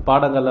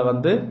பாடங்கள்ல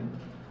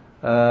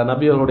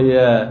நபியர்களுடைய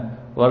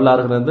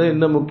வரலாறுகள்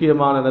இன்னும்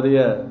முக்கியமான நிறைய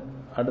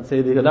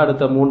செய்திகள்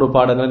அடுத்த 3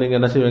 பாடங்களை நீங்க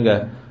என்ன செய்வீங்க?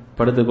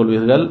 படித்துக்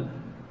கொள்வீர்கள்.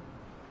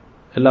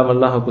 எல்லாம்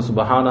அல்லாஹ்வுக்கு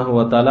சுப்ஹானஹு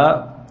வ தஆலா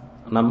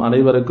நம்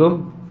அனைவருக்கும்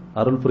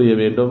அருள் புரிய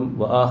வேண்டும்.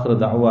 வ ஆகிரு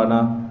தஅவானா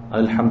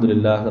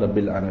அல்ஹம்துலில்லாஹி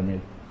ரப்பில்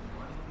ஆலமீன்.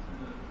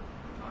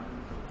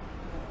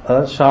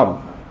 ஷாம்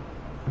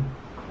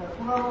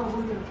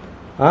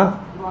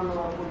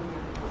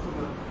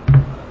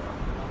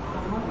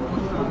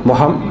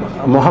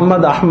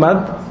முஹம்மது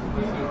அஹ்மத்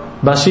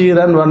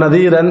பஷீரன் வ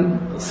நதீரன்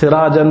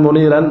சிராஜன்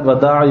முனீரன் வ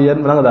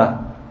தாயியன் விளங்குதா?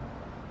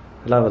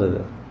 எல்லாம் வருது.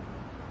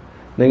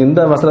 நீங்க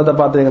இந்த வசனத்தை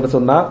பார்த்தீங்கன்னு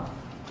சொன்னா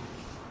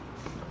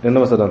என்ன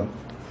வசனம்?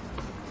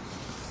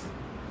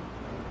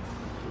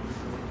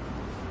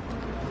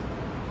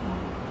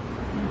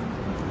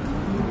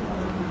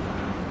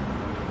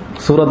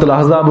 சூரத்துல்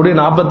அஹ்ஸாபுடைய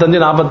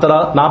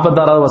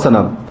 45-46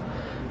 வசனம்.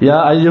 யா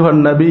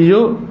அய்யுஹன்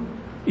நபியு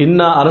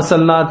இன்னா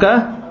அர்சல்னாக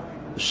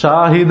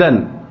ஷாஹிதன்,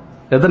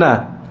 எத்தனை?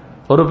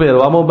 ஒரு பேர்.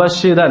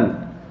 வமுபஷ்ஷிரன்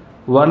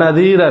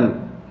வநதீரன்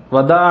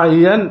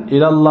வதாயியன்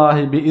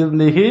இலல்லாஹி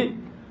பிஇذنஹி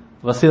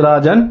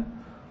வசிராஜன்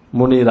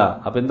முனீரா.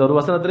 அப்ப இந்த ஒரு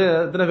வசனத்திலே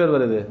எத்தனை பேர்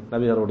வருது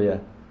நபியருடைய?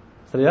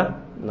 சரியா?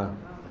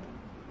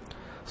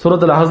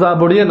 சூரத்துல்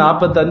அஹ்ஸாபுடைய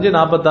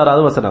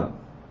 45-46 வசனம்.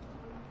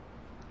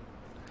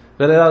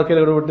 வேற ஏதாவது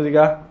கேள்வி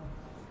விட்டுருக்கா?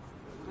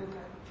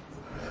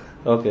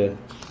 ஓகே,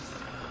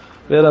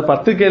 வேற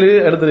 10 கேள்வி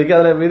எடுத்திருக்கேன்.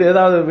 அதுல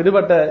ஏதாவது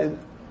விடுபட்ட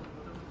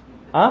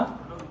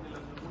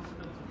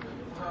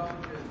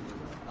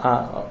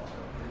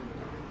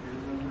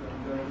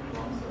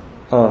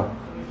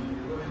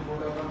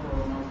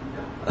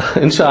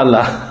இன்ஷா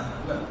அல்லாஹ்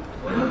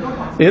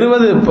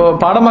 20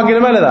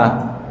 பாடமாக்கணுமா இல்லதா?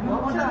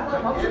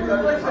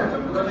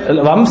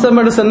 வம்சம்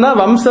எடுசன்னா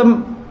வம்சம்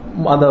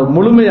அந்த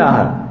முழுமையாக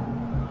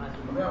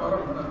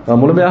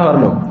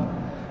வரணும்.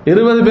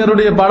 20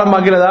 பேருடைய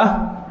பாடமாக்கிறதா?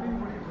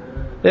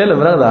 ஏழு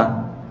விறகுதா?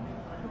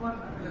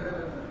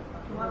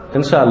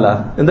 இன்ஷா அல்லாஹ்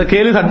இந்த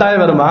கேள்வி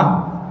கட்டாயம் வருமா?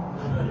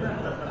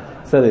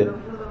 சரி,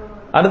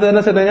 அடுத்து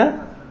என்ன சொன்னீங்க?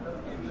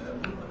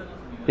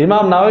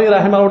 இமாம் நவவி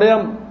ரஹிமஹுடைய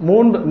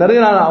 3 நிறைய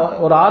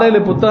ஒரு 6-7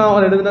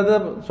 புத்தகம் எழுதினது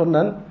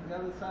சொன்னேன்.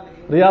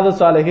 ரியாது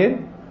சாலிஹின்,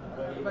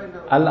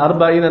 அல்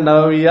அர்பஈன்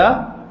நவவியா,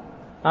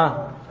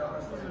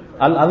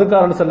 அல்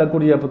அதுகார்னு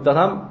சொல்லக்கூடிய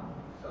புத்தகம்,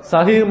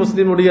 சஹீஹ்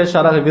முஸ்லிமுடைய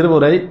ஷரஹ்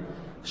விரிவுரை,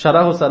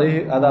 ஷரஹு சரீஹ்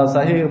அதாவது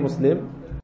சஹீஹ் முஸ்லிம்,